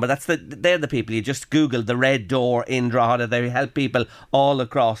Door number. They're the people. You just Google the Red Door in Drogheda. They help people all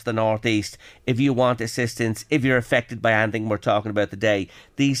across the northeast. If you want assistance, if you're affected by anything we're talking about today,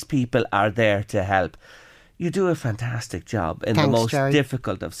 these people are there to help. You do a fantastic job in Thanks, the most Jerry.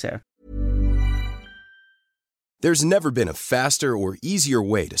 difficult of circumstances. There's never been a faster or easier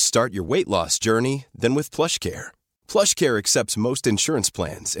way to start your weight loss journey than with PlushCare. PlushCare accepts most insurance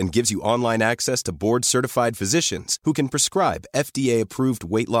plans and gives you online access to board-certified physicians who can prescribe FDA-approved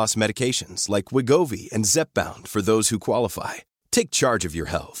weight loss medications like Wegovy and Zepbound for those who qualify. Take charge of your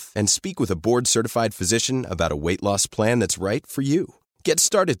health and speak with a board-certified physician about a weight loss plan that's right for you. Get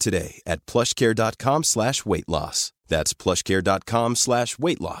started today at plushcare.com/weight loss. That's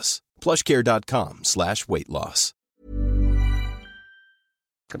plushcare.com/weight loss. plushcare.com/weight loss.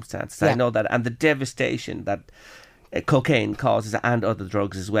 Circumstances. I know that, and the devastation that cocaine causes and other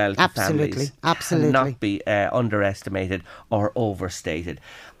drugs as well to families cannot be underestimated or overstated.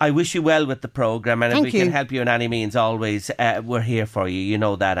 I wish you well with the programme, and if we can help you in any means, always we're here for you. You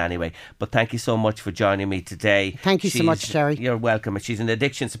know that anyway. But thank you so much for joining me today. Thank you so much, Jerry. You're welcome. She's an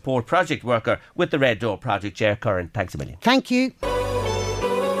addiction support project worker with the Red Door Project. Ger Curran, thanks a million. Thank you.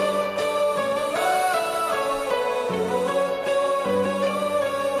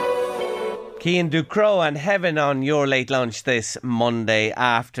 Cian Ducrot and Heaven on your late lunch this Monday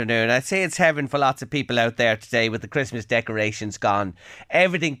afternoon. I'd say it's heaven for lots of people out there today with the Christmas decorations gone.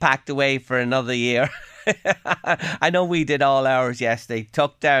 Everything packed away for another year. I know we did all ours yesterday.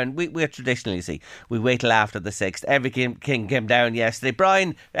 Tucked down. We're traditionally, see, we wait till after the 6th. Everything came down yesterday.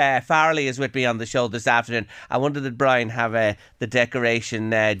 Brian Farley is with me on the show this afternoon. I wonder, did Brian have the decoration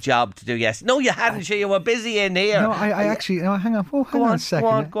job to do yesterday? No, you hadn't. You were busy in here. No, I actually... No, hang on. Oh, hang on a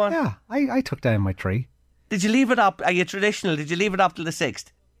second. Go on. Yeah, I took down my tree. Did you leave it up? Are you traditional? Did you leave it up till the 6th?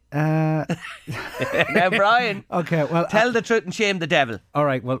 Now, Brian. Okay, well, tell the truth and shame the devil. All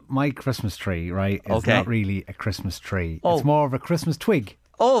right. Well, my Christmas tree, right, is not really a Christmas tree. Oh. It's more of a Christmas twig.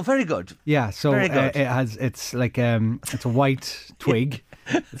 Oh, very good. Yeah. So very good. It's like it's a white twig.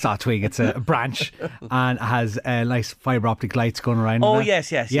 It's not a twig. It's a branch, and it has nice fibre optic lights going around. Oh, it.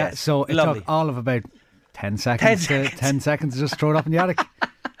 yes. Yeah. So it took all of about 10 seconds. 10 seconds to just throw it up in the attic.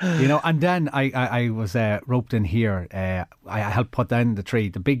 You know, and then I was roped in here. I helped put down the tree,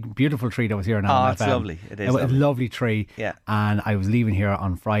 the big, beautiful tree that was here now. Oh, it's lovely. It is a lovely tree. Yeah. And I was leaving here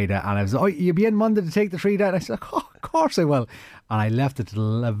on Friday, and I was, you'll be in Monday to take the tree down? I said, oh, of course I will. And I left it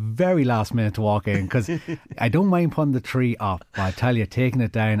till the very last minute to walk in, because I don't mind putting the tree up, but I tell you, taking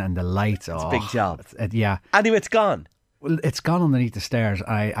it down and the lights, it's a big job. Yeah. Anyway, it's gone. Well, it's gone underneath the stairs.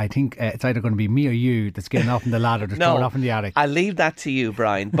 I think it's either going to be me or you that's getting up in the ladder to throw it up in the attic. I'll leave that to you,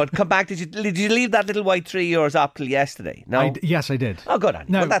 Brian. But come back. Did you leave that little white tree of yours up till yesterday? No. Yes, I did. Oh, good on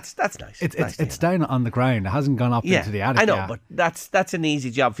you. Well, that's nice. It's down on the ground. It hasn't gone up into the attic. I know, but that's an easy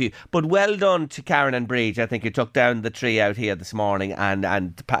job for you. But well done to Karen and Breach. I think you took down the tree out here this morning,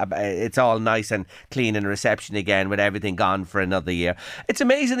 and it's all nice and clean in reception again with everything gone for another year. It's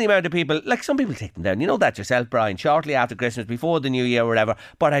amazing the amount of people. Like, some people take them down. You know that yourself, Brian. Shortly after Christmas, before the New Year or whatever,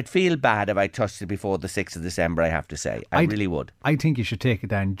 but I'd feel bad if I touched it before the 6th of December, I have to say. I really would. I think you should take it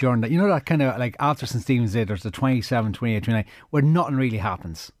down during that. You know that kind of like after St. Stephen's Day, there's the 27, 28, 29, where nothing really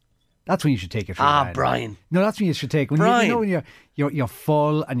happens. That's when you should take your tree down. Brian. No, that's when you should take. When when you're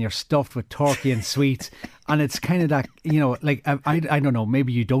full and you're stuffed with turkey and sweets, and it's kind of that, you know, like I don't know,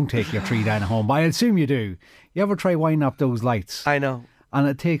 maybe you don't take your tree down at home, but I assume you do. You ever try winding up those lights? I know. And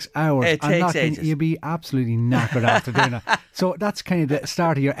it takes hours. It takes ages. You'll be absolutely knackered after doing it. So that's kind of the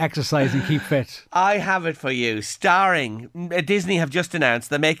start of your exercise and keep fit. I have it for you. Starring, Disney have just announced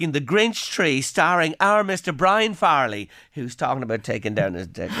they're making The Grinch tree, starring our Mr. Brian Farley, who's talking about taking down his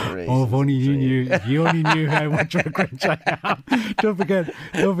decorations. Oh, if only you knew. You only knew how much of a Grinch I am. Don't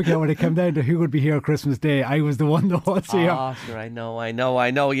forget when it came down to who would be here Christmas Day, I was the one that was here. Oh, sure, I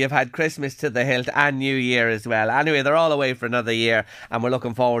know. You've had Christmas to the hilt and New Year as well. Anyway, they're all away for another year, and we're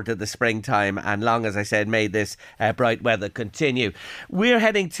looking forward to the springtime, and long as I said, may this bright weather continue. We're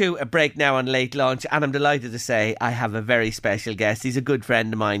heading to a break now on Late Lunch, and I'm delighted to say I have a very special guest. He's a good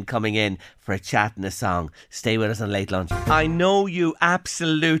friend of mine coming in for a chat and a song. Stay with us on Late Lunch. I know you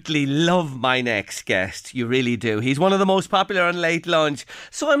absolutely love my next guest. You really do. He's one of the most popular on Late Lunch,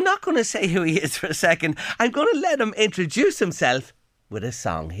 so I'm not going to say who he is for a second. I'm going to let him introduce himself with a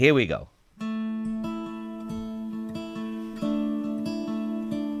song. Here we go.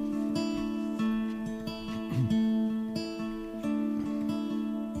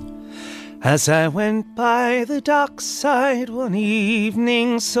 As I went by the dockside one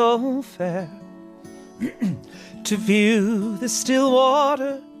evening so fair, to view the still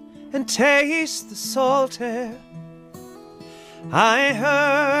water and taste the salt air, I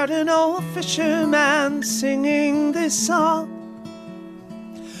heard an old fisherman singing this song.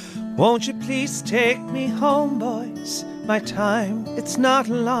 Won't you please take me home, boys? My time, it's not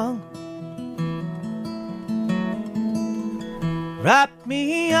long. Wrap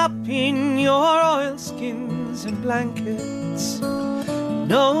me up in your oilskins and blankets.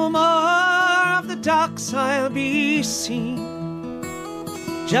 No more of the docks I'll be seen.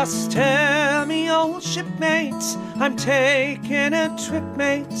 Just tell me, old shipmates, I'm taking a trip,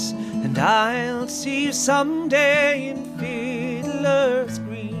 mates, and I'll see you someday in Fiddler's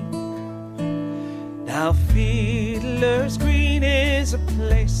Green. Now Fiddler's Green is a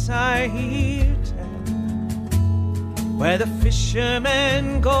place I hear tell, where the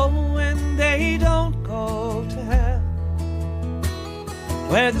fishermen go when they don't go to hell,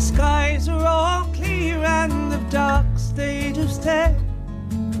 where the skies are all clear and the docks they do stay,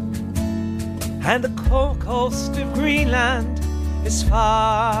 and the coast of Greenland is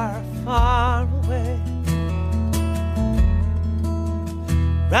far, far away.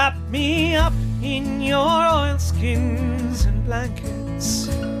 Wrap me up in your oilskins and blankets.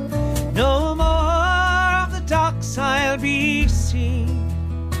 No more of the docks I'll be seeing.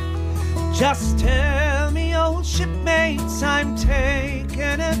 Just tell me, old shipmates, I'm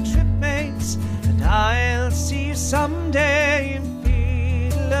taking a trip, mates, and I'll see you someday in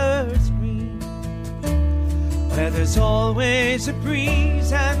Fiddler's Green, where there's always a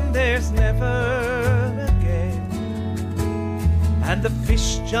breeze and there's never a gale, and the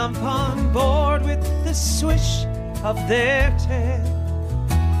fish jump on board with the swish of their tail,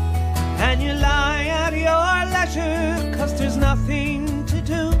 and you lie at your leisure 'cause there's nothing to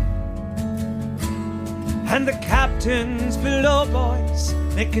do, and the captain's below, boys,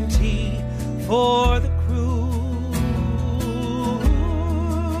 making tea for the crew.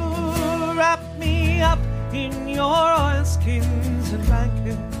 Wrap me up in your oilskins and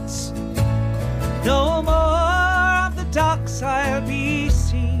blankets. No more of the docks I'll be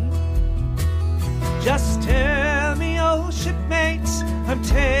seen. Just tell me, old shipmates, I'm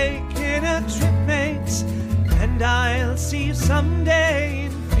taking a trip, mates, and I'll see you someday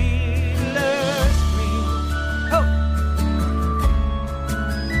in Fiddler's Green. Oh!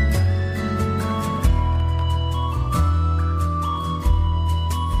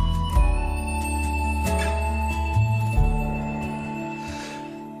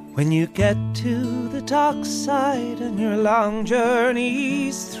 When you get to the dockside and your long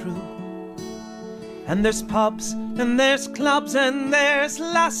journey's through, and there's pubs and there's clubs and there's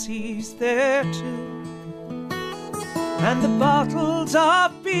lassies there too, and the bottles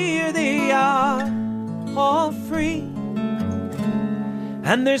of beer, they are all free,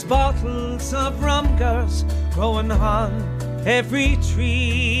 and there's bottles of rum, girls, growing on every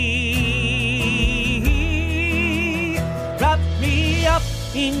tree. Wrap me up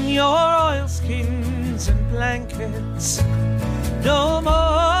in your oilskins and blankets. No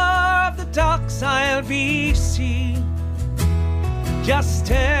more of the docks I'll be seeing. Just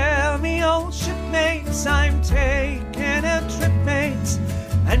tell me, old shipmates, I'm taking a trip, mates,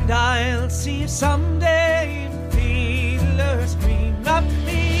 and I'll see you someday in Fiddler's Green. Wrap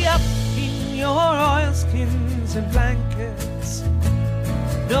me up in your oilskins and blankets.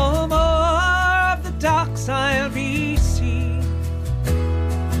 No more of the docks I'll be seeing.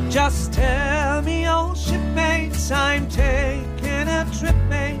 Just tell me, old shipmates, I'm taking a trip,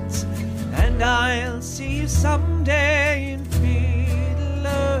 mates, and I'll see you someday in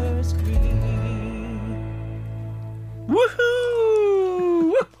Fiddler's Green.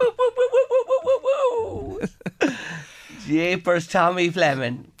 Woohoo! Woo-hoo-woo-woo-woo-woo-woo-woo! Japers, Tommy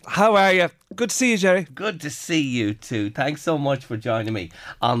Fleming. How are you? Good to see you, Jerry. Good to see you too. Thanks so much for joining me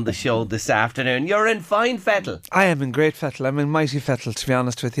on the show this afternoon. You're in fine fettle. I am in great fettle. I'm in mighty fettle, to be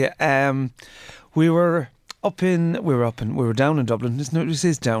honest with you. We were down in Dublin. This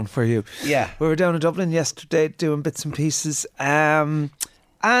is down for you. Yeah. We were down in Dublin yesterday doing bits and pieces, and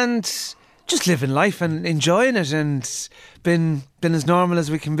just living life and enjoying it, and been as normal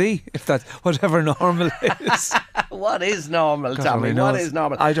as we can be, if that's whatever normal is. What is normal, God Tommy? only What knows. is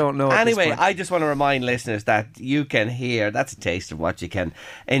normal? I don't know. Anyway, I just want to remind listeners that you can hear, that's a taste of what you can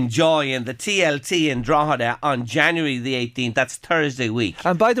enjoy in the TLT in Drogheda on January the 18th. That's Thursday week.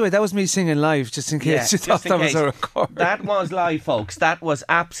 And by the way, that was me singing live, just in case you thought that was a recording. That was live, folks. That was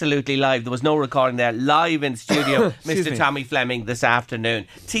absolutely live. There was no recording there. Live in studio, Mr. Tommy Fleming this afternoon.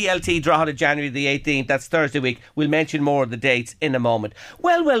 TLT Drogheda, January the 18th. That's Thursday week. We'll mention more of the dates in a moment.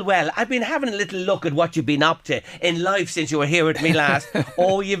 Well. I've been having a little look at what you've been up to in life since you were here with me last.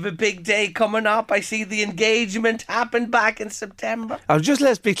 Oh, you've a big day coming up. I see the engagement happened back in September. Just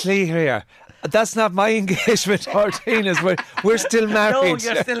let's be clear here. That's not my engagement or Tina's. We're still married. No,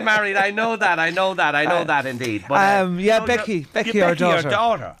 you're still married. I know that indeed. But, Becky, our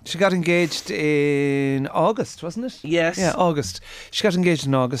daughter. She got engaged in August, wasn't it? Yes. Yeah, August. She got engaged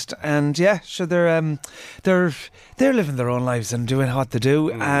in August, and sure, they're living their own lives and doing what they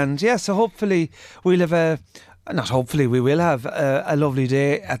do, and so hopefully we will have a lovely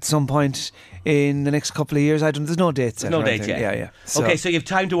day at some point in the next couple of years. There's no dates. There's no date yet. Yeah. Okay, so you have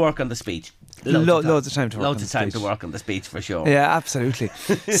time to work on the speech. Loads of time to work on the speech. Loads of time to work on the speech for sure. Yeah, absolutely.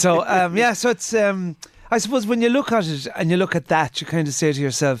 So, so it's. I suppose when you look at it and you look at that, you kind of say to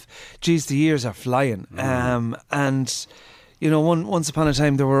yourself, "Geez, the years are flying." And once upon a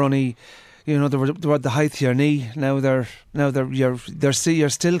time there were only. They were at the height of your knee. Now you're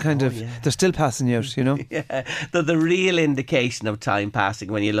still kind of they're still passing you out. Yeah, the real indication of time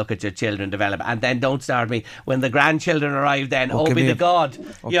passing when you look at your children develop, and then don't start me when the grandchildren arrive. Then be the God,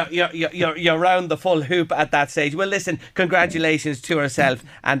 you're round the full hoop at that stage. Well, listen, congratulations to herself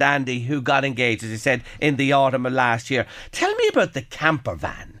and Andy, who got engaged, as you said, in the autumn of last year. Tell me about the camper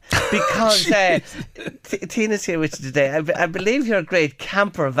van. Because Tina's here with you today. I believe you're a great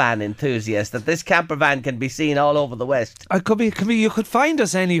camper van enthusiast, that this camper van can be seen all over the West. It could be. You could find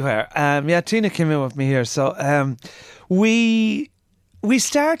us anywhere. Tina came in with me here. So we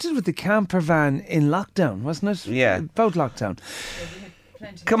started with the camper van in lockdown, wasn't it? Yeah. About lockdown.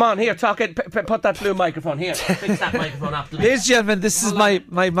 Come on, here, talk it. Put that blue microphone here. Fix that microphone up. Ladies and gentlemen, this is my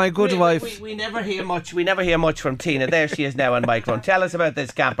good wife. We never hear much. We never hear much from Tina. There she is now on microphone. Tell us about this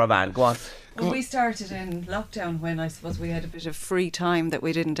camper van. Go on. Well, we started in lockdown when I suppose we had a bit of free time that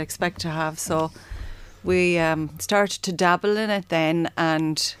we didn't expect to have. So we started to dabble in it then,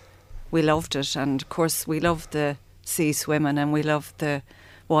 and we loved it. And of course, we loved the sea swimming and we loved the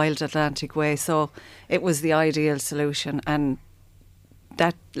wild Atlantic way. So it was the ideal solution, and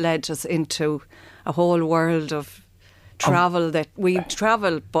that led us into a whole world of travel that we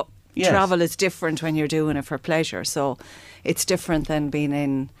travel, but travel is different when you're doing it for pleasure. So it's different than being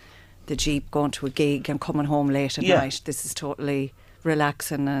in the Jeep going to a gig and coming home late at night. This is totally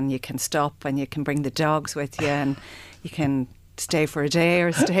relaxing, and you can stop and you can bring the dogs with you, and you can stay for a day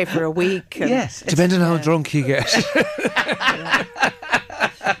or stay for a week. Yes, depending on how drunk you get.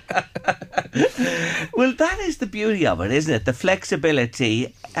 Well, that is the beauty of it, isn't it? The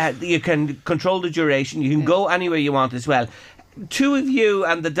flexibility. You can control the duration. You can go anywhere you want as well. Two of you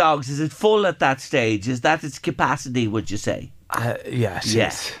and the dogs, is it full at that stage? Is that its capacity, would you say? Yes.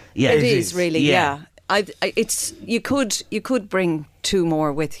 Yeah, it is really. Yeah, it's you could bring two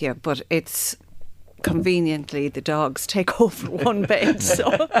more with you, but it's conveniently the dogs take over one bed.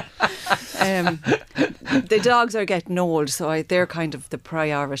 So the dogs are getting old, so they're kind of the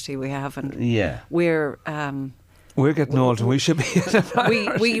priority we have, and we're getting old, and we should be.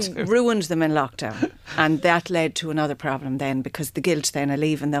 we ruined them in lockdown, and that led to another problem then, because the guilt then of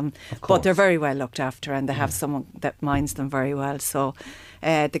leaving them. But they're very well looked after, and they have someone that minds them very well. So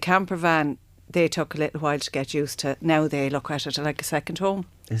the camper van, they took a little while to get used to. Now they look at it like a second home.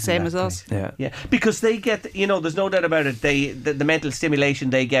 Same as us. Yeah. Because they get, there's no doubt about it, the mental stimulation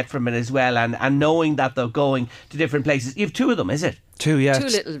they get from it as well, and knowing that they're going to different places. You have two of them, is it? Two, yeah. Two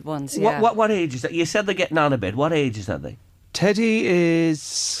little ones, yeah. What age is that? You said they're getting on a bit. What ages are they? Teddy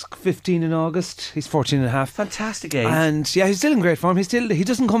is 15 in August. He's 14 and a half. Fantastic age. And he's still in great form. He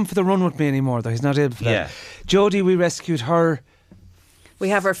doesn't come for the run with me anymore, though. He's not able for that. Jodie, we rescued her. We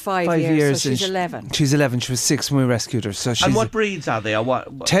have her 5 years, so she's 11. She's 11. She was 6 when we rescued her. So and what breeds are they? Or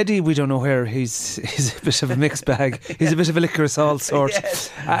what? Teddy, we don't know where. He's a bit of a mixed bag. He's a bit of a licorice all sort. Yes.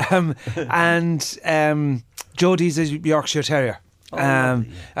 And Jodie's a Yorkshire Terrier.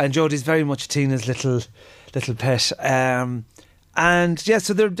 And Jodie's very much Tina's little pet. So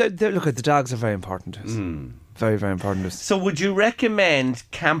they're look at the dogs are very important to us. Very, very important to us. So would you recommend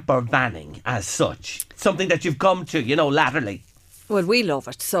camper vanning as such? Something that you've come to, latterly? Well, we love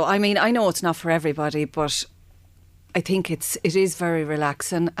it. So, I mean, I know it's not for everybody, but I think it is very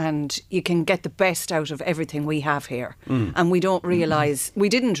relaxing, and you can get the best out of everything we have here. And we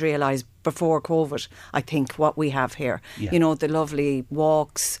didn't realise before COVID, I think, what we have here. Yeah. The lovely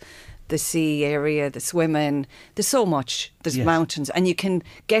walks, the sea area, the swimming. There's so much. There's mountains, and you can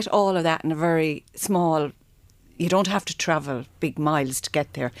get all of that in a very small. You don't have to travel big miles to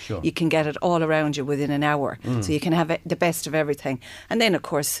get there. Sure. You can get it all around you within an hour. So you can have the best of everything. And then, of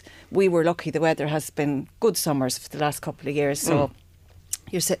course, we were lucky. The weather has been good summers for the last couple of years. So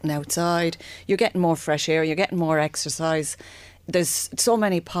you're sitting outside, you're getting more fresh air, you're getting more exercise. There's so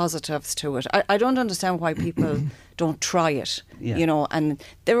many positives to it. I don't understand why people don't try it, and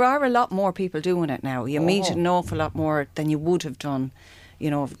there are a lot more people doing it now. You meet an awful lot more than you would have done,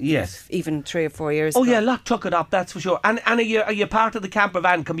 Yes. even 3 or 4 years Oh ago. yeah, a lot took it up, that's for sure. And are you part of the camper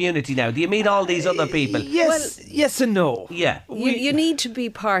van community now? Do you meet all these other people? Yes and no. Yeah. You need to be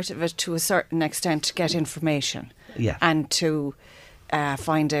part of it to a certain extent to get information. Yeah. And to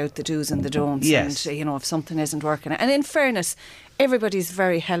find out the do's and the don'ts. Yes. And, if something isn't working. And in fairness, everybody's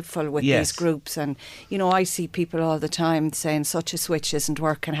very helpful with these groups. And, I see people all the time saying such a switch isn't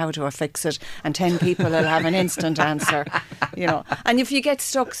working, how do I fix it? And 10 people will have an instant answer, And if you get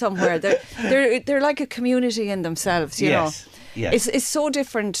stuck somewhere, they're like a community in themselves, you know. Yes. It's so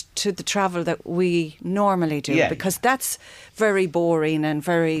different to the travel that we normally do because that's very boring and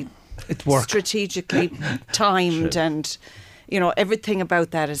very strategically timed and, everything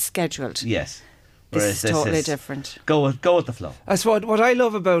about that is scheduled. Yes. This is totally different. Go with the flow. I suppose what I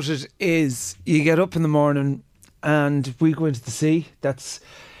love about it is you get up in the morning and we go into the sea.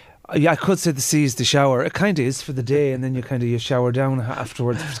 I could say the sea is the shower. It kind of is for the day, and then you shower down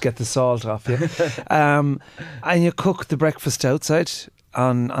afterwards to get the salt off you. And you cook the breakfast outside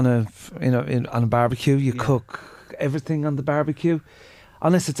on a barbecue. You cook everything on the barbecue,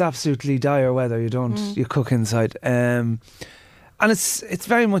 unless it's absolutely dire weather. You don't. You cook inside. And it's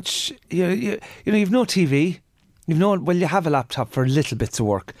very much you've no TV, you have a laptop for little bits of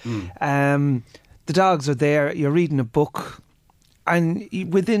work. The dogs are there. You're reading a book, and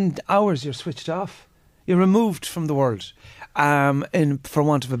within hours you're switched off. You're removed from the world, for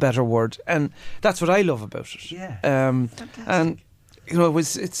want of a better word, and that's what I love about it. Yeah, fantastic. And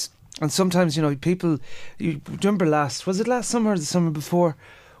and sometimes people. You remember last summer or the summer before,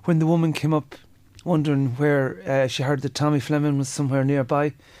 when the woman came up, wondering where she heard that Tommy Fleming was somewhere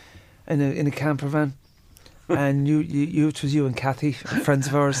nearby in a camper van, and it was you and Kathy, friends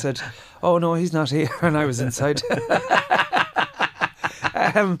of ours, said, "Oh no, he's not here," and I was inside.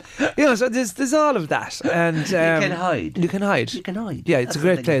 So there's all of that, and you can hide. You can hide. You can hide. Yeah, it's a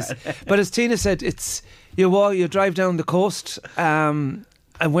great place. But as Tina said, it's you drive down the coast.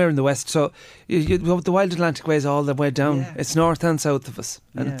 And we're in the west, so the Wild Atlantic Way is all the way down. Yeah. It's north and south of us,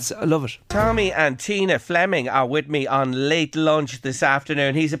 and I love it. Tommy and Tina Fleming are with me on Late Lunch this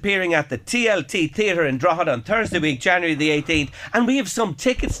afternoon. He's appearing at the TLT Theatre in Drogheda on Thursday week, January the 18th, and we have some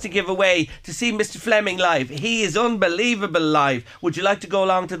tickets to give away to see Mr. Fleming live. He is unbelievable live. Would you like to go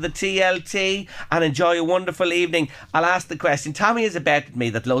along to the TLT and enjoy a wonderful evening? I'll ask the question. Tommy has a bet with me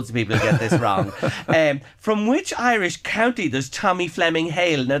that loads of people get this wrong. From which Irish county does Tommy Fleming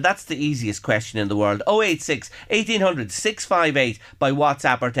hail? Now that's the easiest question in the world. 086 1800 658 by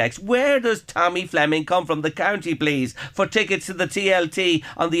WhatsApp or text. Where does Tommy Fleming come from? The county, please, for tickets to the TLT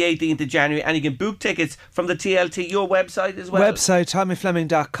on the 18th of January. And you can book tickets from the TLT, your website as well. Website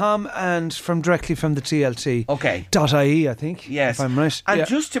tommyfleming.com and directly from the TLT. Okay. .ie, I think. Yes. If I'm right. And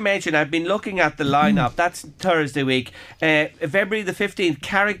just to mention, I've been looking at the lineup. That's Thursday week. February the 15th,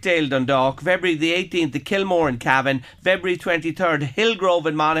 Carrickdale, Dundalk. February the 18th, the Kilmore in Cavan. February 23rd, Hillgrove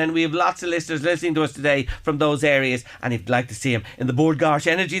in Monaghan. We have lots of listeners listening to us today from those areas, and if you'd like to see him in the Bord Gáis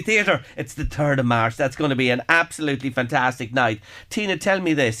Energy Theatre, it's the 3rd of March. That's going to be an absolutely fantastic night. Tina, tell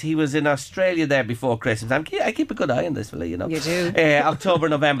me this. He was in Australia there before Christmas. I keep a good eye on this fella, You do. October,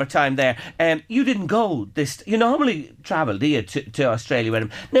 November time there. You didn't go this. You normally travel, do you, to Australia with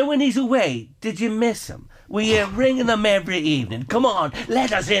him? Now, when he's away, did you miss him? Were you ringing them every evening? Come on,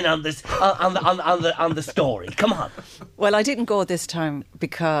 let us in on this on the story. Come on. Well, I didn't go this time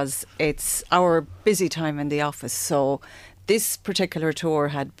because it's our busy time in the office. So this particular tour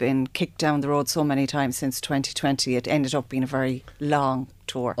had been kicked down the road so many times since 2020. It ended up being a very long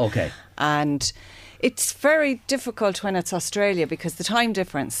tour. Okay. And it's very difficult when it's Australia because the time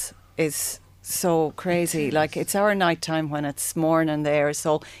difference is so crazy. Like, it's our night time when it's morning there.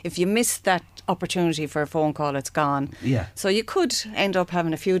 So if you miss that opportunity for a phone call, it's gone. Yeah. So you could end up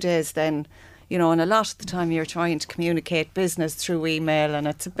having a few days then, and a lot of the time you're trying to communicate business through email, and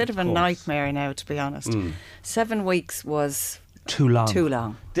it's a bit of a nightmare now, to be honest. 7 weeks was too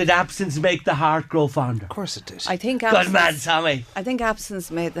long. Did absence make the heart grow fonder? Of course it did. I think good man, Tommy. I think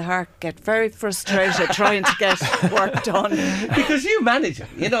absence made the heart get very frustrated trying to get work done. Because you manage him.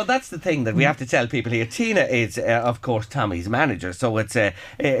 That's the thing that we have to tell people here. Tina is, of course, Tommy's manager, so it's a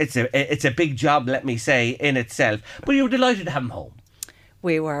big job, let me say, in itself. But you were delighted to have him home.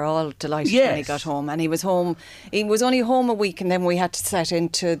 We were all delighted when he got home, and he was home. He was only home a week, and then we had to set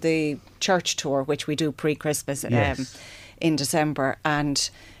into the church tour, which we do pre-Christmas. In December, and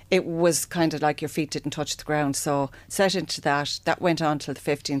it was kind of like your feet didn't touch the ground, so set into that went on till the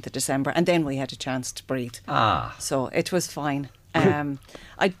 15th of December, and then we had a chance to breathe. So it was fine.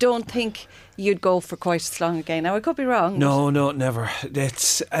 I don't think you'd go for quite as long again. Now, I could be wrong. No, never.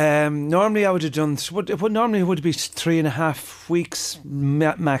 It's normally I would have done. Normally it would be 3.5 weeks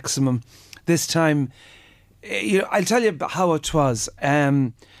maximum. This time, I'll tell you how it was.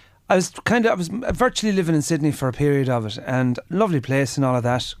 I was virtually living in Sydney for a period of it, and lovely place and all of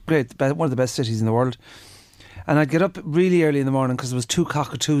that. Great, one of the best cities in the world. And I'd get up really early in the morning because there was 2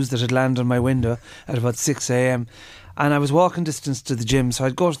 cockatoos that had landed on my window at about 6 a.m. And I was walking distance to the gym, so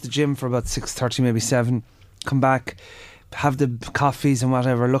I'd go to the gym for about 6:30, maybe 7, come back, have the coffees and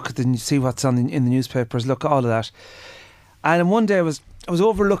whatever, look at see what's in the newspapers, look at all of that. And one day I was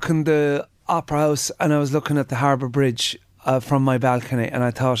overlooking the Opera House, and I was looking at the Harbour Bridge from my balcony, and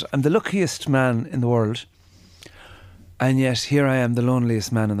I thought, I'm the luckiest man in the world, and yet here I am, the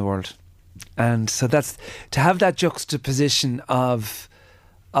loneliest man in the world. And so that's, to have that juxtaposition of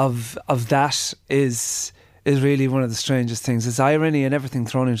that is really one of the strangest things. It's irony and everything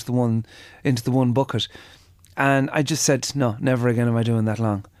thrown into the one bucket. And I just said, no, never again am I doing that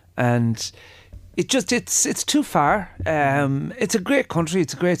long. And it's too far. It's a great country.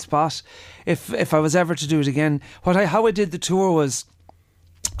 It's a great spot. If I was ever to do it again, how I did the tour was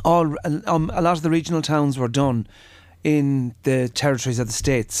a lot of the regional towns were done in the territories of the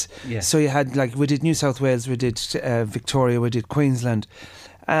states. Yes. So you had, like, we did New South Wales, we did Victoria, we did Queensland.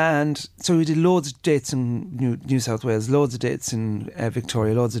 And so we did loads of dates in New South Wales, loads of dates in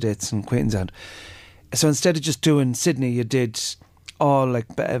Victoria, loads of dates in Queensland. So instead of just doing Sydney, you did all, like,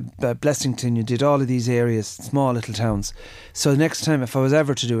 Blessington, you did all of these areas, small little towns. So next time, if I was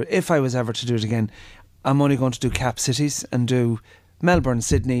ever to do it again, I'm only going to do cap cities and do Melbourne,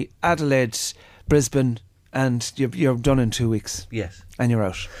 Sydney, Adelaide, Brisbane, and you're done in 2 weeks. Yes. And you're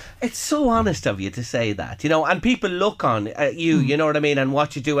out. It's so honest of you to say that, and people look on you, you know what I mean, and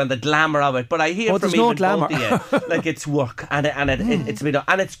what you do and the glamour of it. But I hear from even both of you, like, it's work and it's been,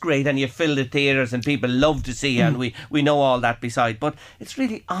 and it's great, and you fill the theatres and people love to see you, and we know all that beside. But it's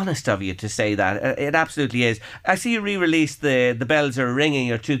really honest of you to say that. It absolutely is. I see you re-released the Bells Are Ringing,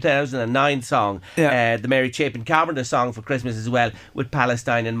 your 2009 song, the Mary Chapin Carpenter song for Christmas as well, with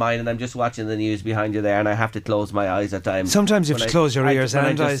Palestine in mind. And I'm just watching the news behind you there, and I have to close my eyes at times. Sometimes you have to close your ears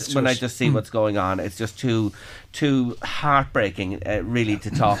and eyes when I just see what's going on. It's just too heartbreaking, really, to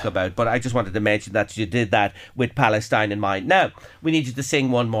talk about. But I just wanted to mention that you did that with Palestine in mind. Now, we need you to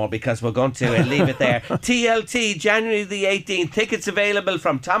sing one more because we're going to leave it there. TLT, January the 18th. Tickets available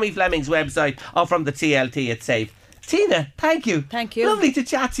from Tommy Fleming's website or from the TLT at Safe. Tina, thank you. Thank you. Lovely to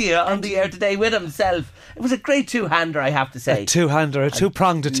chat to you on the air today with himself. It was a great two-hander, I have to say. A two-hander, a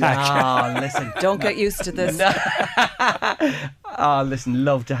two-pronged attack. Oh, listen. Don't get used to this. Oh, listen,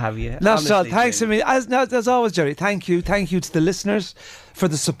 love to have you. Not at all. Thanks to me. As always, Jerry, thank you. Thank you to the listeners for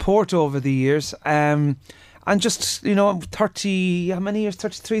the support over the years. And just, 30, how many years?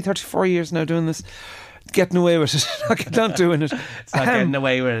 33, 34 years now doing this. Getting away with it, not doing it. It's not getting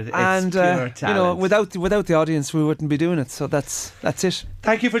away with it. It's and pure talent. without the audience, we wouldn't be doing it. So that's it.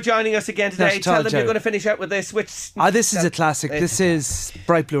 Thank you for joining us again today. Tell them you're going to finish out with this. This is a classic. This is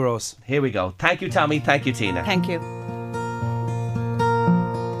Bright Blue Rose. Here we go. Thank you, Tommy. Thank you, Tina. Thank you.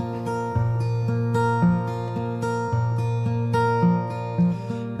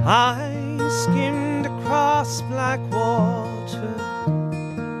 I skimmed across black water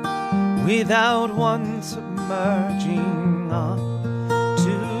without one submerging on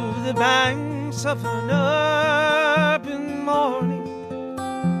to the banks of an urban morning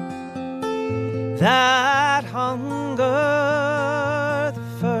that hunger the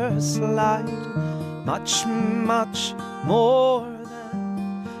first light much, much more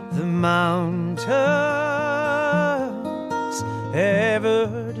than the mountains ever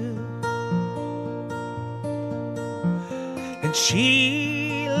do. And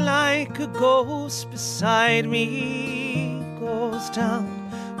she, like a ghost beside me, goes down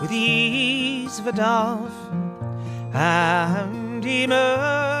with the ease of a dolphin and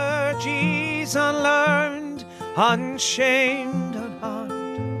emerges unlearned, unshamed,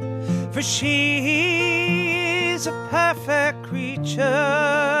 unharmed. For she is a perfect creature,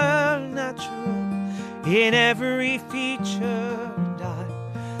 natural in every feature, and I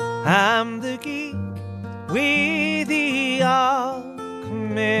am the geek with the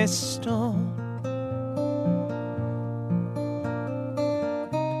alchemist stone.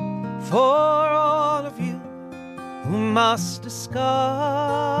 For all of you who must discover,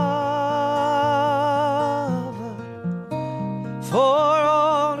 for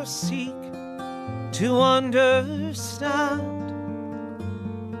all who seek to understand,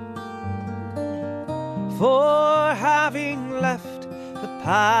 for having left the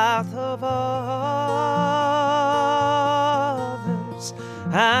path of others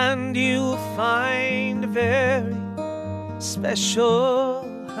and you'll find a very special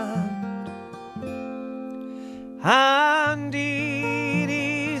hand. And it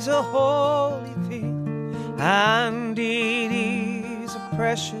is a holy thing, and it is a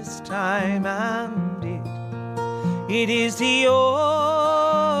precious time, and it is the only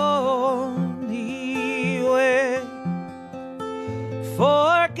way.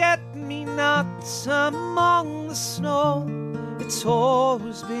 Forget-me-nots among the snow, it's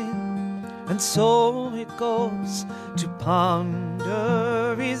always been, and so it goes, to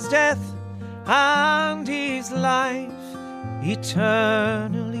ponder his death and his life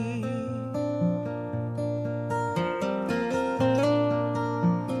eternally.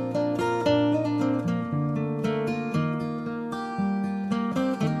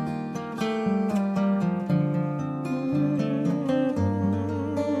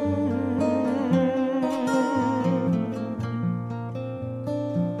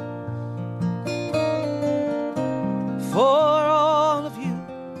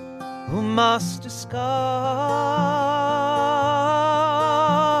 Must discover,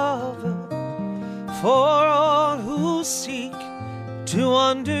 for all who seek to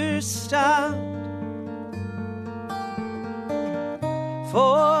understand,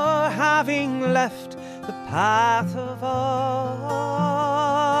 for having left the path of others,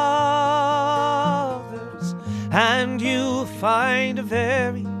 and you'll find a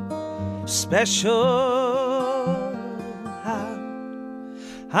very special hand.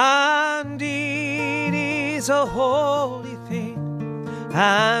 And it is a holy thing,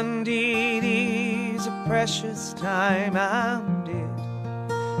 and it is a precious time, and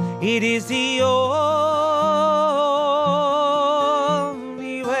it is the only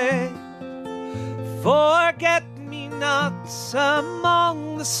way. Forget-me-nots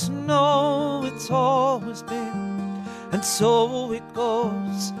among the snow, it's always been, and so it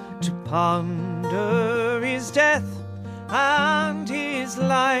goes, to ponder his death and his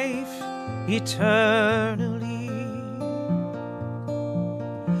life eternally.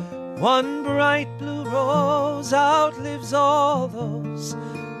 One bright blue rose outlives all those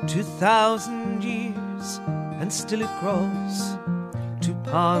 2,000 years, and still it grows, to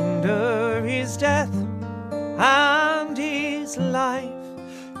ponder his death and his life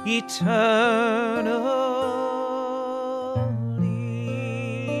eternally.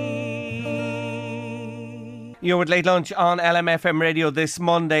 You're with Late Lunch on LMFM Radio this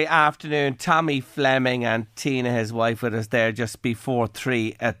Monday afternoon. Tommy Fleming and Tina, his wife, with us there just before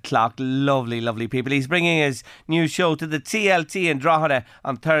 3 o'clock. Lovely, lovely people. He's bringing his new show to the TLT in Drogheda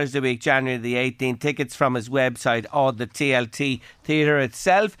on Thursday week, January the 18th. Tickets from his website or the TLT Theatre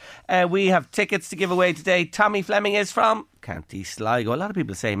itself. We have tickets to give away today. Tommy Fleming is from County Sligo. A lot of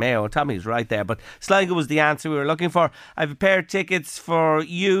people say Mayo. Tommy's right there, but Sligo was the answer we were looking for. I have a pair of tickets for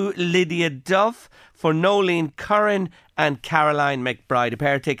you, Lydia Duff, for Nolene Curran and Caroline McBride. A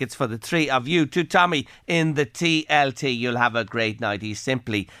pair of tickets for the three of you to Tommy in the TLT. You'll have a great night. He's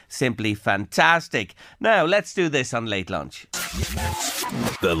simply fantastic. Now, let's do this on Late Lunch.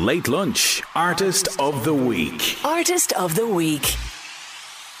 The Late Lunch Artist of the Week. Artist of the Week.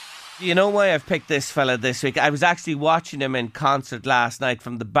 You know why I've picked this fella this week? I was actually watching him in concert last night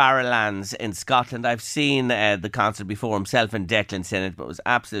from the Barrowlands in Scotland. I've seen the concert before, himself and Declan's in it, but it was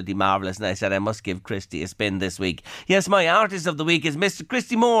absolutely marvellous, and I said I must give Christy a spin this week. Yes, my artist of the week is Mr.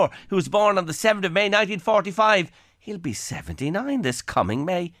 Christy Moore, who was born on the 7th of May 1945. He'll be 79 this coming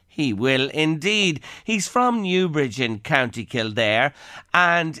May. He will indeed. He's from Newbridge in County Kildare,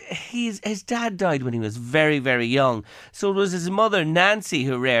 and his dad died when he was very, very young. So it was his mother, Nancy,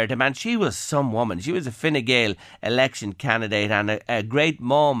 who reared him, and she was some woman. She was a Fine Gael election candidate and a great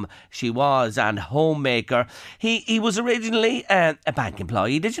mum she was, and homemaker. He was originally a bank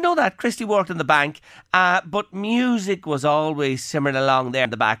employee. Did you know that? Christy worked in the bank, but music was always simmering along there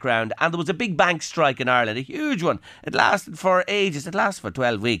in the background, and there was a big bank strike in Ireland, a huge one. It lasted for ages. It lasted for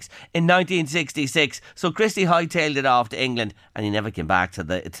 12 weeks. In 1966, so Christy hightailed it off to England, and he never came back to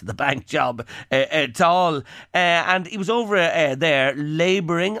the bank job at all. And he was over there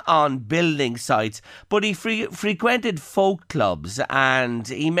labouring on building sites, but he frequented folk clubs, and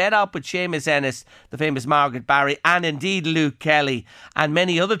he met up with Seamus Ennis, the famous Margaret Barry, and indeed Luke Kelly, and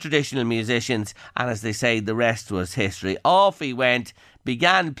many other traditional musicians. And as they say, the rest was history. Off he went,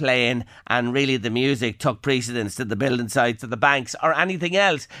 began playing, and really the music took precedence to the building sites, to the banks, or anything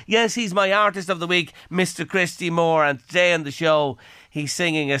else. Yes, he's my artist of the week, Mr. Christy Moore, and today on the show he's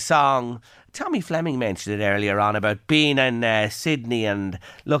singing a song. Tommy Fleming mentioned it earlier on about being in Sydney and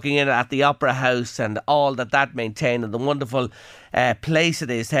looking in at the Opera House and all that maintained, and the wonderful place it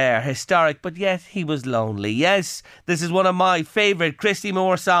is here, historic, but yet he was lonely. Yes, this is one of my favourite Christy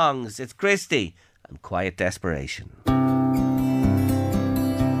Moore songs. It's Christy and Quiet Desperation.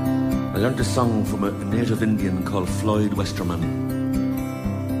 I learned this song from a native Indian called Floyd Westerman.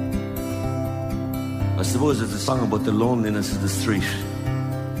 I suppose it's a song about the loneliness of the street.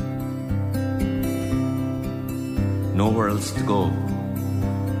 Nowhere else to go,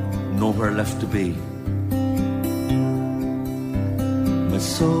 nowhere left to be. My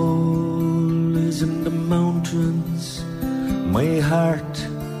soul is in the mountains, my heart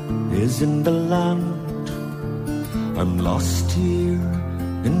is in the land. I'm lost here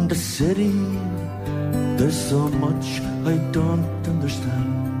in the city, there's so much I don't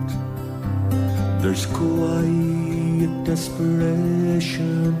understand. There's quiet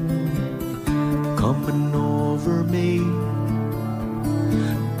desperation coming over me,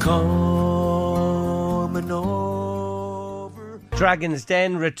 coming over. Dragon's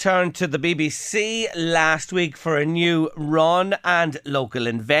Den returned to the BBC last week for a new run, and local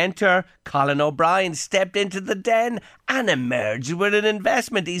inventor Colin O'Brien stepped into the den and emerged with an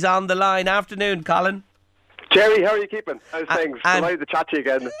investment. He's on the line. Afternoon, Colin. Jerry, how are you keeping? How's things? Delighted to chat to you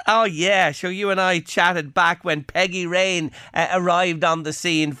again. Oh yeah, so you and I chatted back when Peggy Rain arrived on the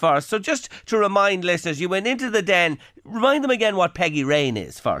scene first. So just to remind listeners, you went into the den. Remind them again what Peggy Rain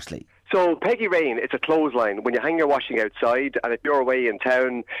is, firstly. So Peggy Rain, it's a clothesline. When you hang your washing outside, and if you're away in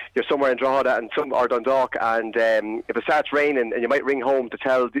town, you're somewhere in Drogheda or Dundalk, and if it starts raining, and you might ring home to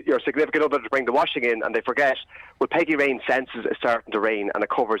tell your significant other to bring the washing in, and they forget, well, Peggy Rain senses it's starting to rain, and it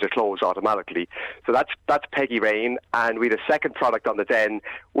covers your clothes automatically. So that's Peggy Rain, and we had a second product on the den,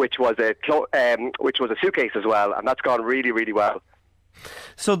 which was a suitcase as well, and that's gone really, really well.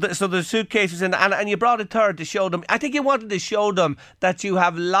 So the suitcases and you brought a third to show them. I think you wanted to show them that you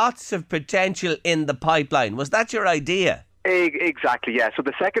have lots of potential in the pipeline. Was that your idea? Exactly, yeah. So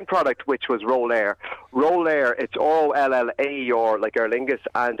the second product, which was Roll Air, it's ROLLAER, like Aer Lingus,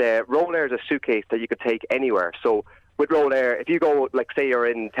 and Roll Air is a suitcase that you can take anywhere. So with Roll Air, if you go, like say you're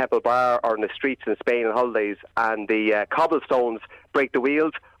in Temple Bar or in the streets in Spain on holidays, and the cobblestones break the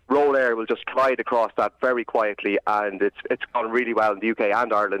wheels, Roll Air will just glide across that very quietly, and it's gone really well in the UK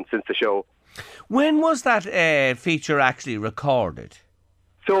and Ireland since the show. When was that feature actually recorded?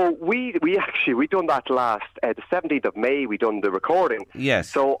 So we done that last the 17th of May. We done the recording. Yes.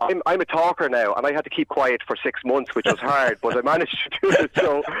 So I'm a talker now, and I had to keep quiet for 6 months, which was hard, but I managed to do it.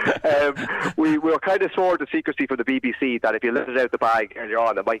 So we were kind of swore to secrecy from the BBC that if you let it out the bag earlier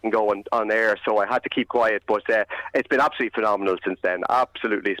on, it mightn't go on air. So I had to keep quiet, but it's been absolutely phenomenal since then.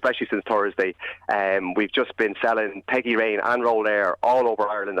 Absolutely, especially since Thursday. We've just been selling Peggy Rain and Roll Air all over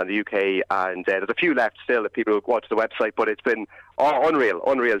Ireland and the UK, and there's a few left still if people go to the website. But it's been unreal,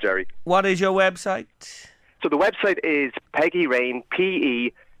 Jerry. What is your website? So the website is Peggy Rain,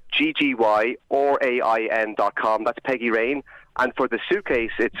 PEGGYRAIN.com. That's Peggy Rain. And for the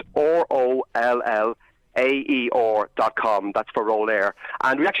suitcase, it's ROLLAER.com. That's for Roll Air.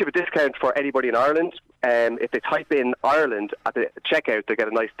 And we actually have a discount for anybody in Ireland. If they type in Ireland at the checkout, they get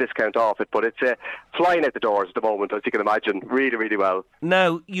a nice discount off it. But it's flying out the doors at the moment, as you can imagine. Really, really well.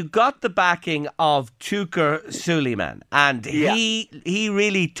 Now, you got the backing of Tukur Suleiman, and he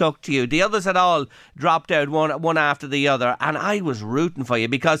really took to you. The others had all dropped out one after the other, and I was rooting for you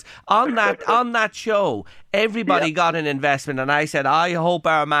because on that show, everybody got an investment, and I said, I hope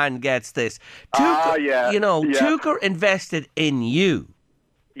our man gets this. Tukur invested in you.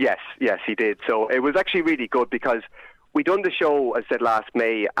 Yes, he did. So it was actually really good because we done the show, as I said, last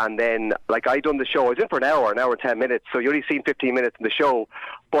May, and then, I done the show. I was in for an hour and 10 minutes, so you only seen 15 minutes in the show.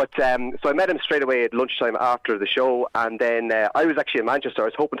 But, so I met him straight away at lunchtime after the show, and then I was actually in Manchester. I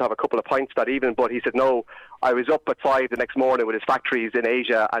was hoping to have a couple of pints that evening, but he said no. I was up at 5 the next morning with his factories in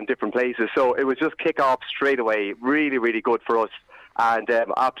Asia and different places, so it was just kick off straight away. Really, really good for us, and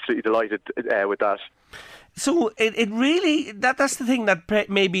absolutely delighted with that. So it really, that's the thing that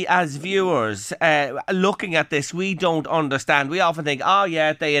maybe as viewers looking at this, we don't understand. We often think,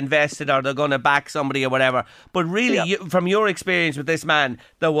 they invested or they're going to back somebody or whatever. But really, from your experience with this man,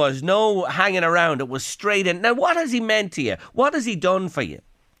 there was no hanging around. It was straight in. Now, what has he meant to you? What has he done for you?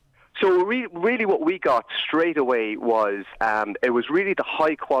 So really what we got straight away was it was really the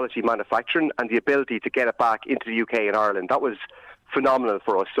high quality manufacturing and the ability to get it back into the UK and Ireland. That was phenomenal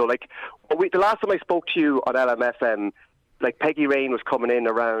for us. So the last time I spoke to you on LMFM, Peggy Rain was coming in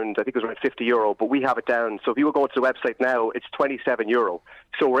around, I think it was around €50, but we have it down. So if you were going to the website now, it's €27.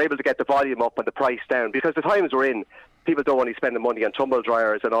 So we're able to get the volume up and the price down because the times we're in, people don't want to spend the money on tumble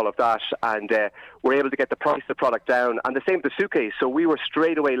dryers and all of that, and we're able to get the price of the product down. And the same with the suitcase. So we were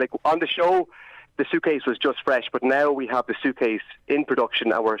straight away, on the show, the suitcase was just fresh, but now we have the suitcase in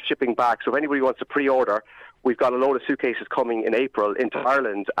production and we're shipping back. So if anybody wants to pre-order, we've got a load of suitcases coming in April into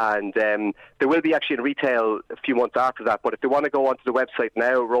Ireland, and they will be actually in retail a few months after that. But if they want to go onto the website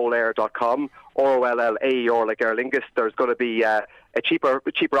now, rollair.com, ROLLAER like Aer Lingus, there's going to be a cheaper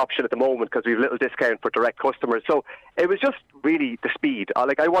option at the moment because we have a little discount for direct customers. So it was just really the speed.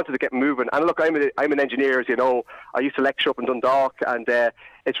 I wanted to get moving. And look, I'm an engineer, as you know. I used to lecture up in Dundalk, and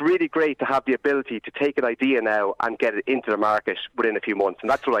it's really great to have the ability to take an idea now and get it into the market within a few months. And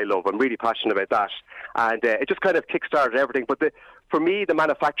that's what I love. I'm really passionate about that. And it just kind of kick-started everything. But for me, the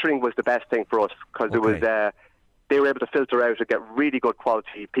manufacturing was the best thing for us because it was... they were able to filter out and get really good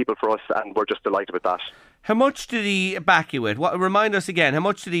quality people for us, and we're just delighted with that. How much did he back you with? Remind us again, how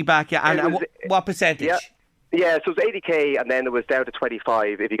much did he back you, and what percentage? Yeah, so it was 80k, and then it was down to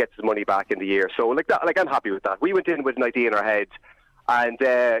 25 if he gets his money back in the year. So I'm happy with that. We went in with an idea in our head, and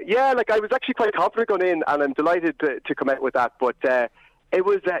I was actually quite confident going in, and I'm delighted to come out with that. But it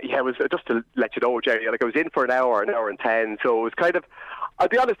was just to let you know, Jerry. I was in for an hour and 10, so it was kind of. I'll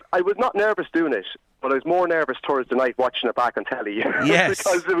be honest, I was not nervous doing it, but I was more nervous towards the night watching it back on telly. Yes.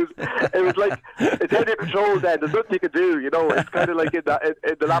 Because it was like, it's out of control then, there's nothing you can do, It's kind of like in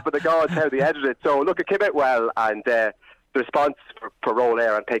the lap of the gods how they edited it. So look, it came out well, and the response for Roll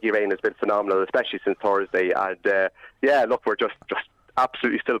Air and Peggy Rain has been phenomenal, especially since Thursday. And look, we're just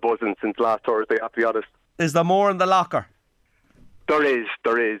absolutely still buzzing since last Thursday, I have to be honest. Is there more in the locker? There is,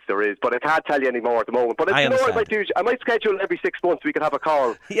 but I can't tell you any more at the moment. But you know what I might do? I might schedule every 6 months. We can have a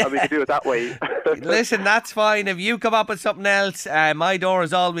call, and we can do it that way. Listen, that's fine. If you come up with something else, my door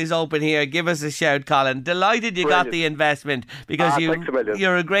is always open here. Give us a shout, Colin. Delighted you got the investment because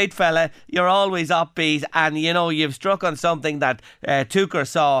you're a great fella. You're always upbeat, and you've struck on something that Tucker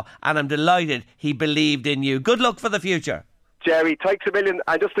saw, and I'm delighted he believed in you. Good luck for the future. Jerry, thanks a million.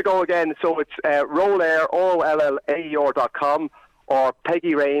 And just to go again, so it's rollair, ROLLAER.com. or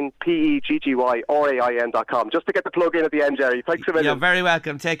Peggy Rain, PEGGYRAIN.com. Just to get the plug in at the end, Jerry. Thanks a million. You're very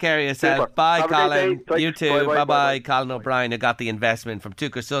welcome. Take care of yourself. Super. Bye, Have Colin. You too. Bye-bye. Colin O'Brien, who got the investment from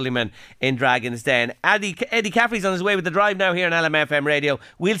Tucker Sullivan in Dragon's Den. Eddie Caffrey's on his way with the drive now here on LMFM Radio.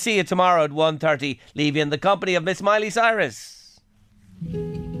 We'll see you tomorrow at 1:30. Leave you in the company of Miss Miley Cyrus.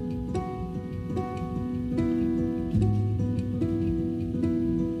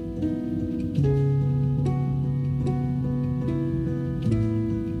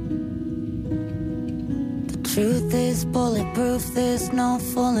 Truth is bulletproof, there's no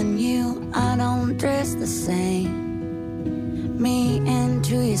fooling you. I don't dress the same. Me and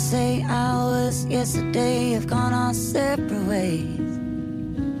you, you say hours yesterday have gone our separate ways.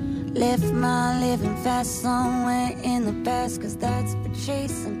 Left my living fast somewhere in the past, 'cause that's for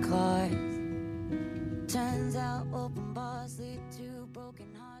chasing cars. Turns out open bars lead to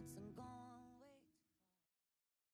broken hearts.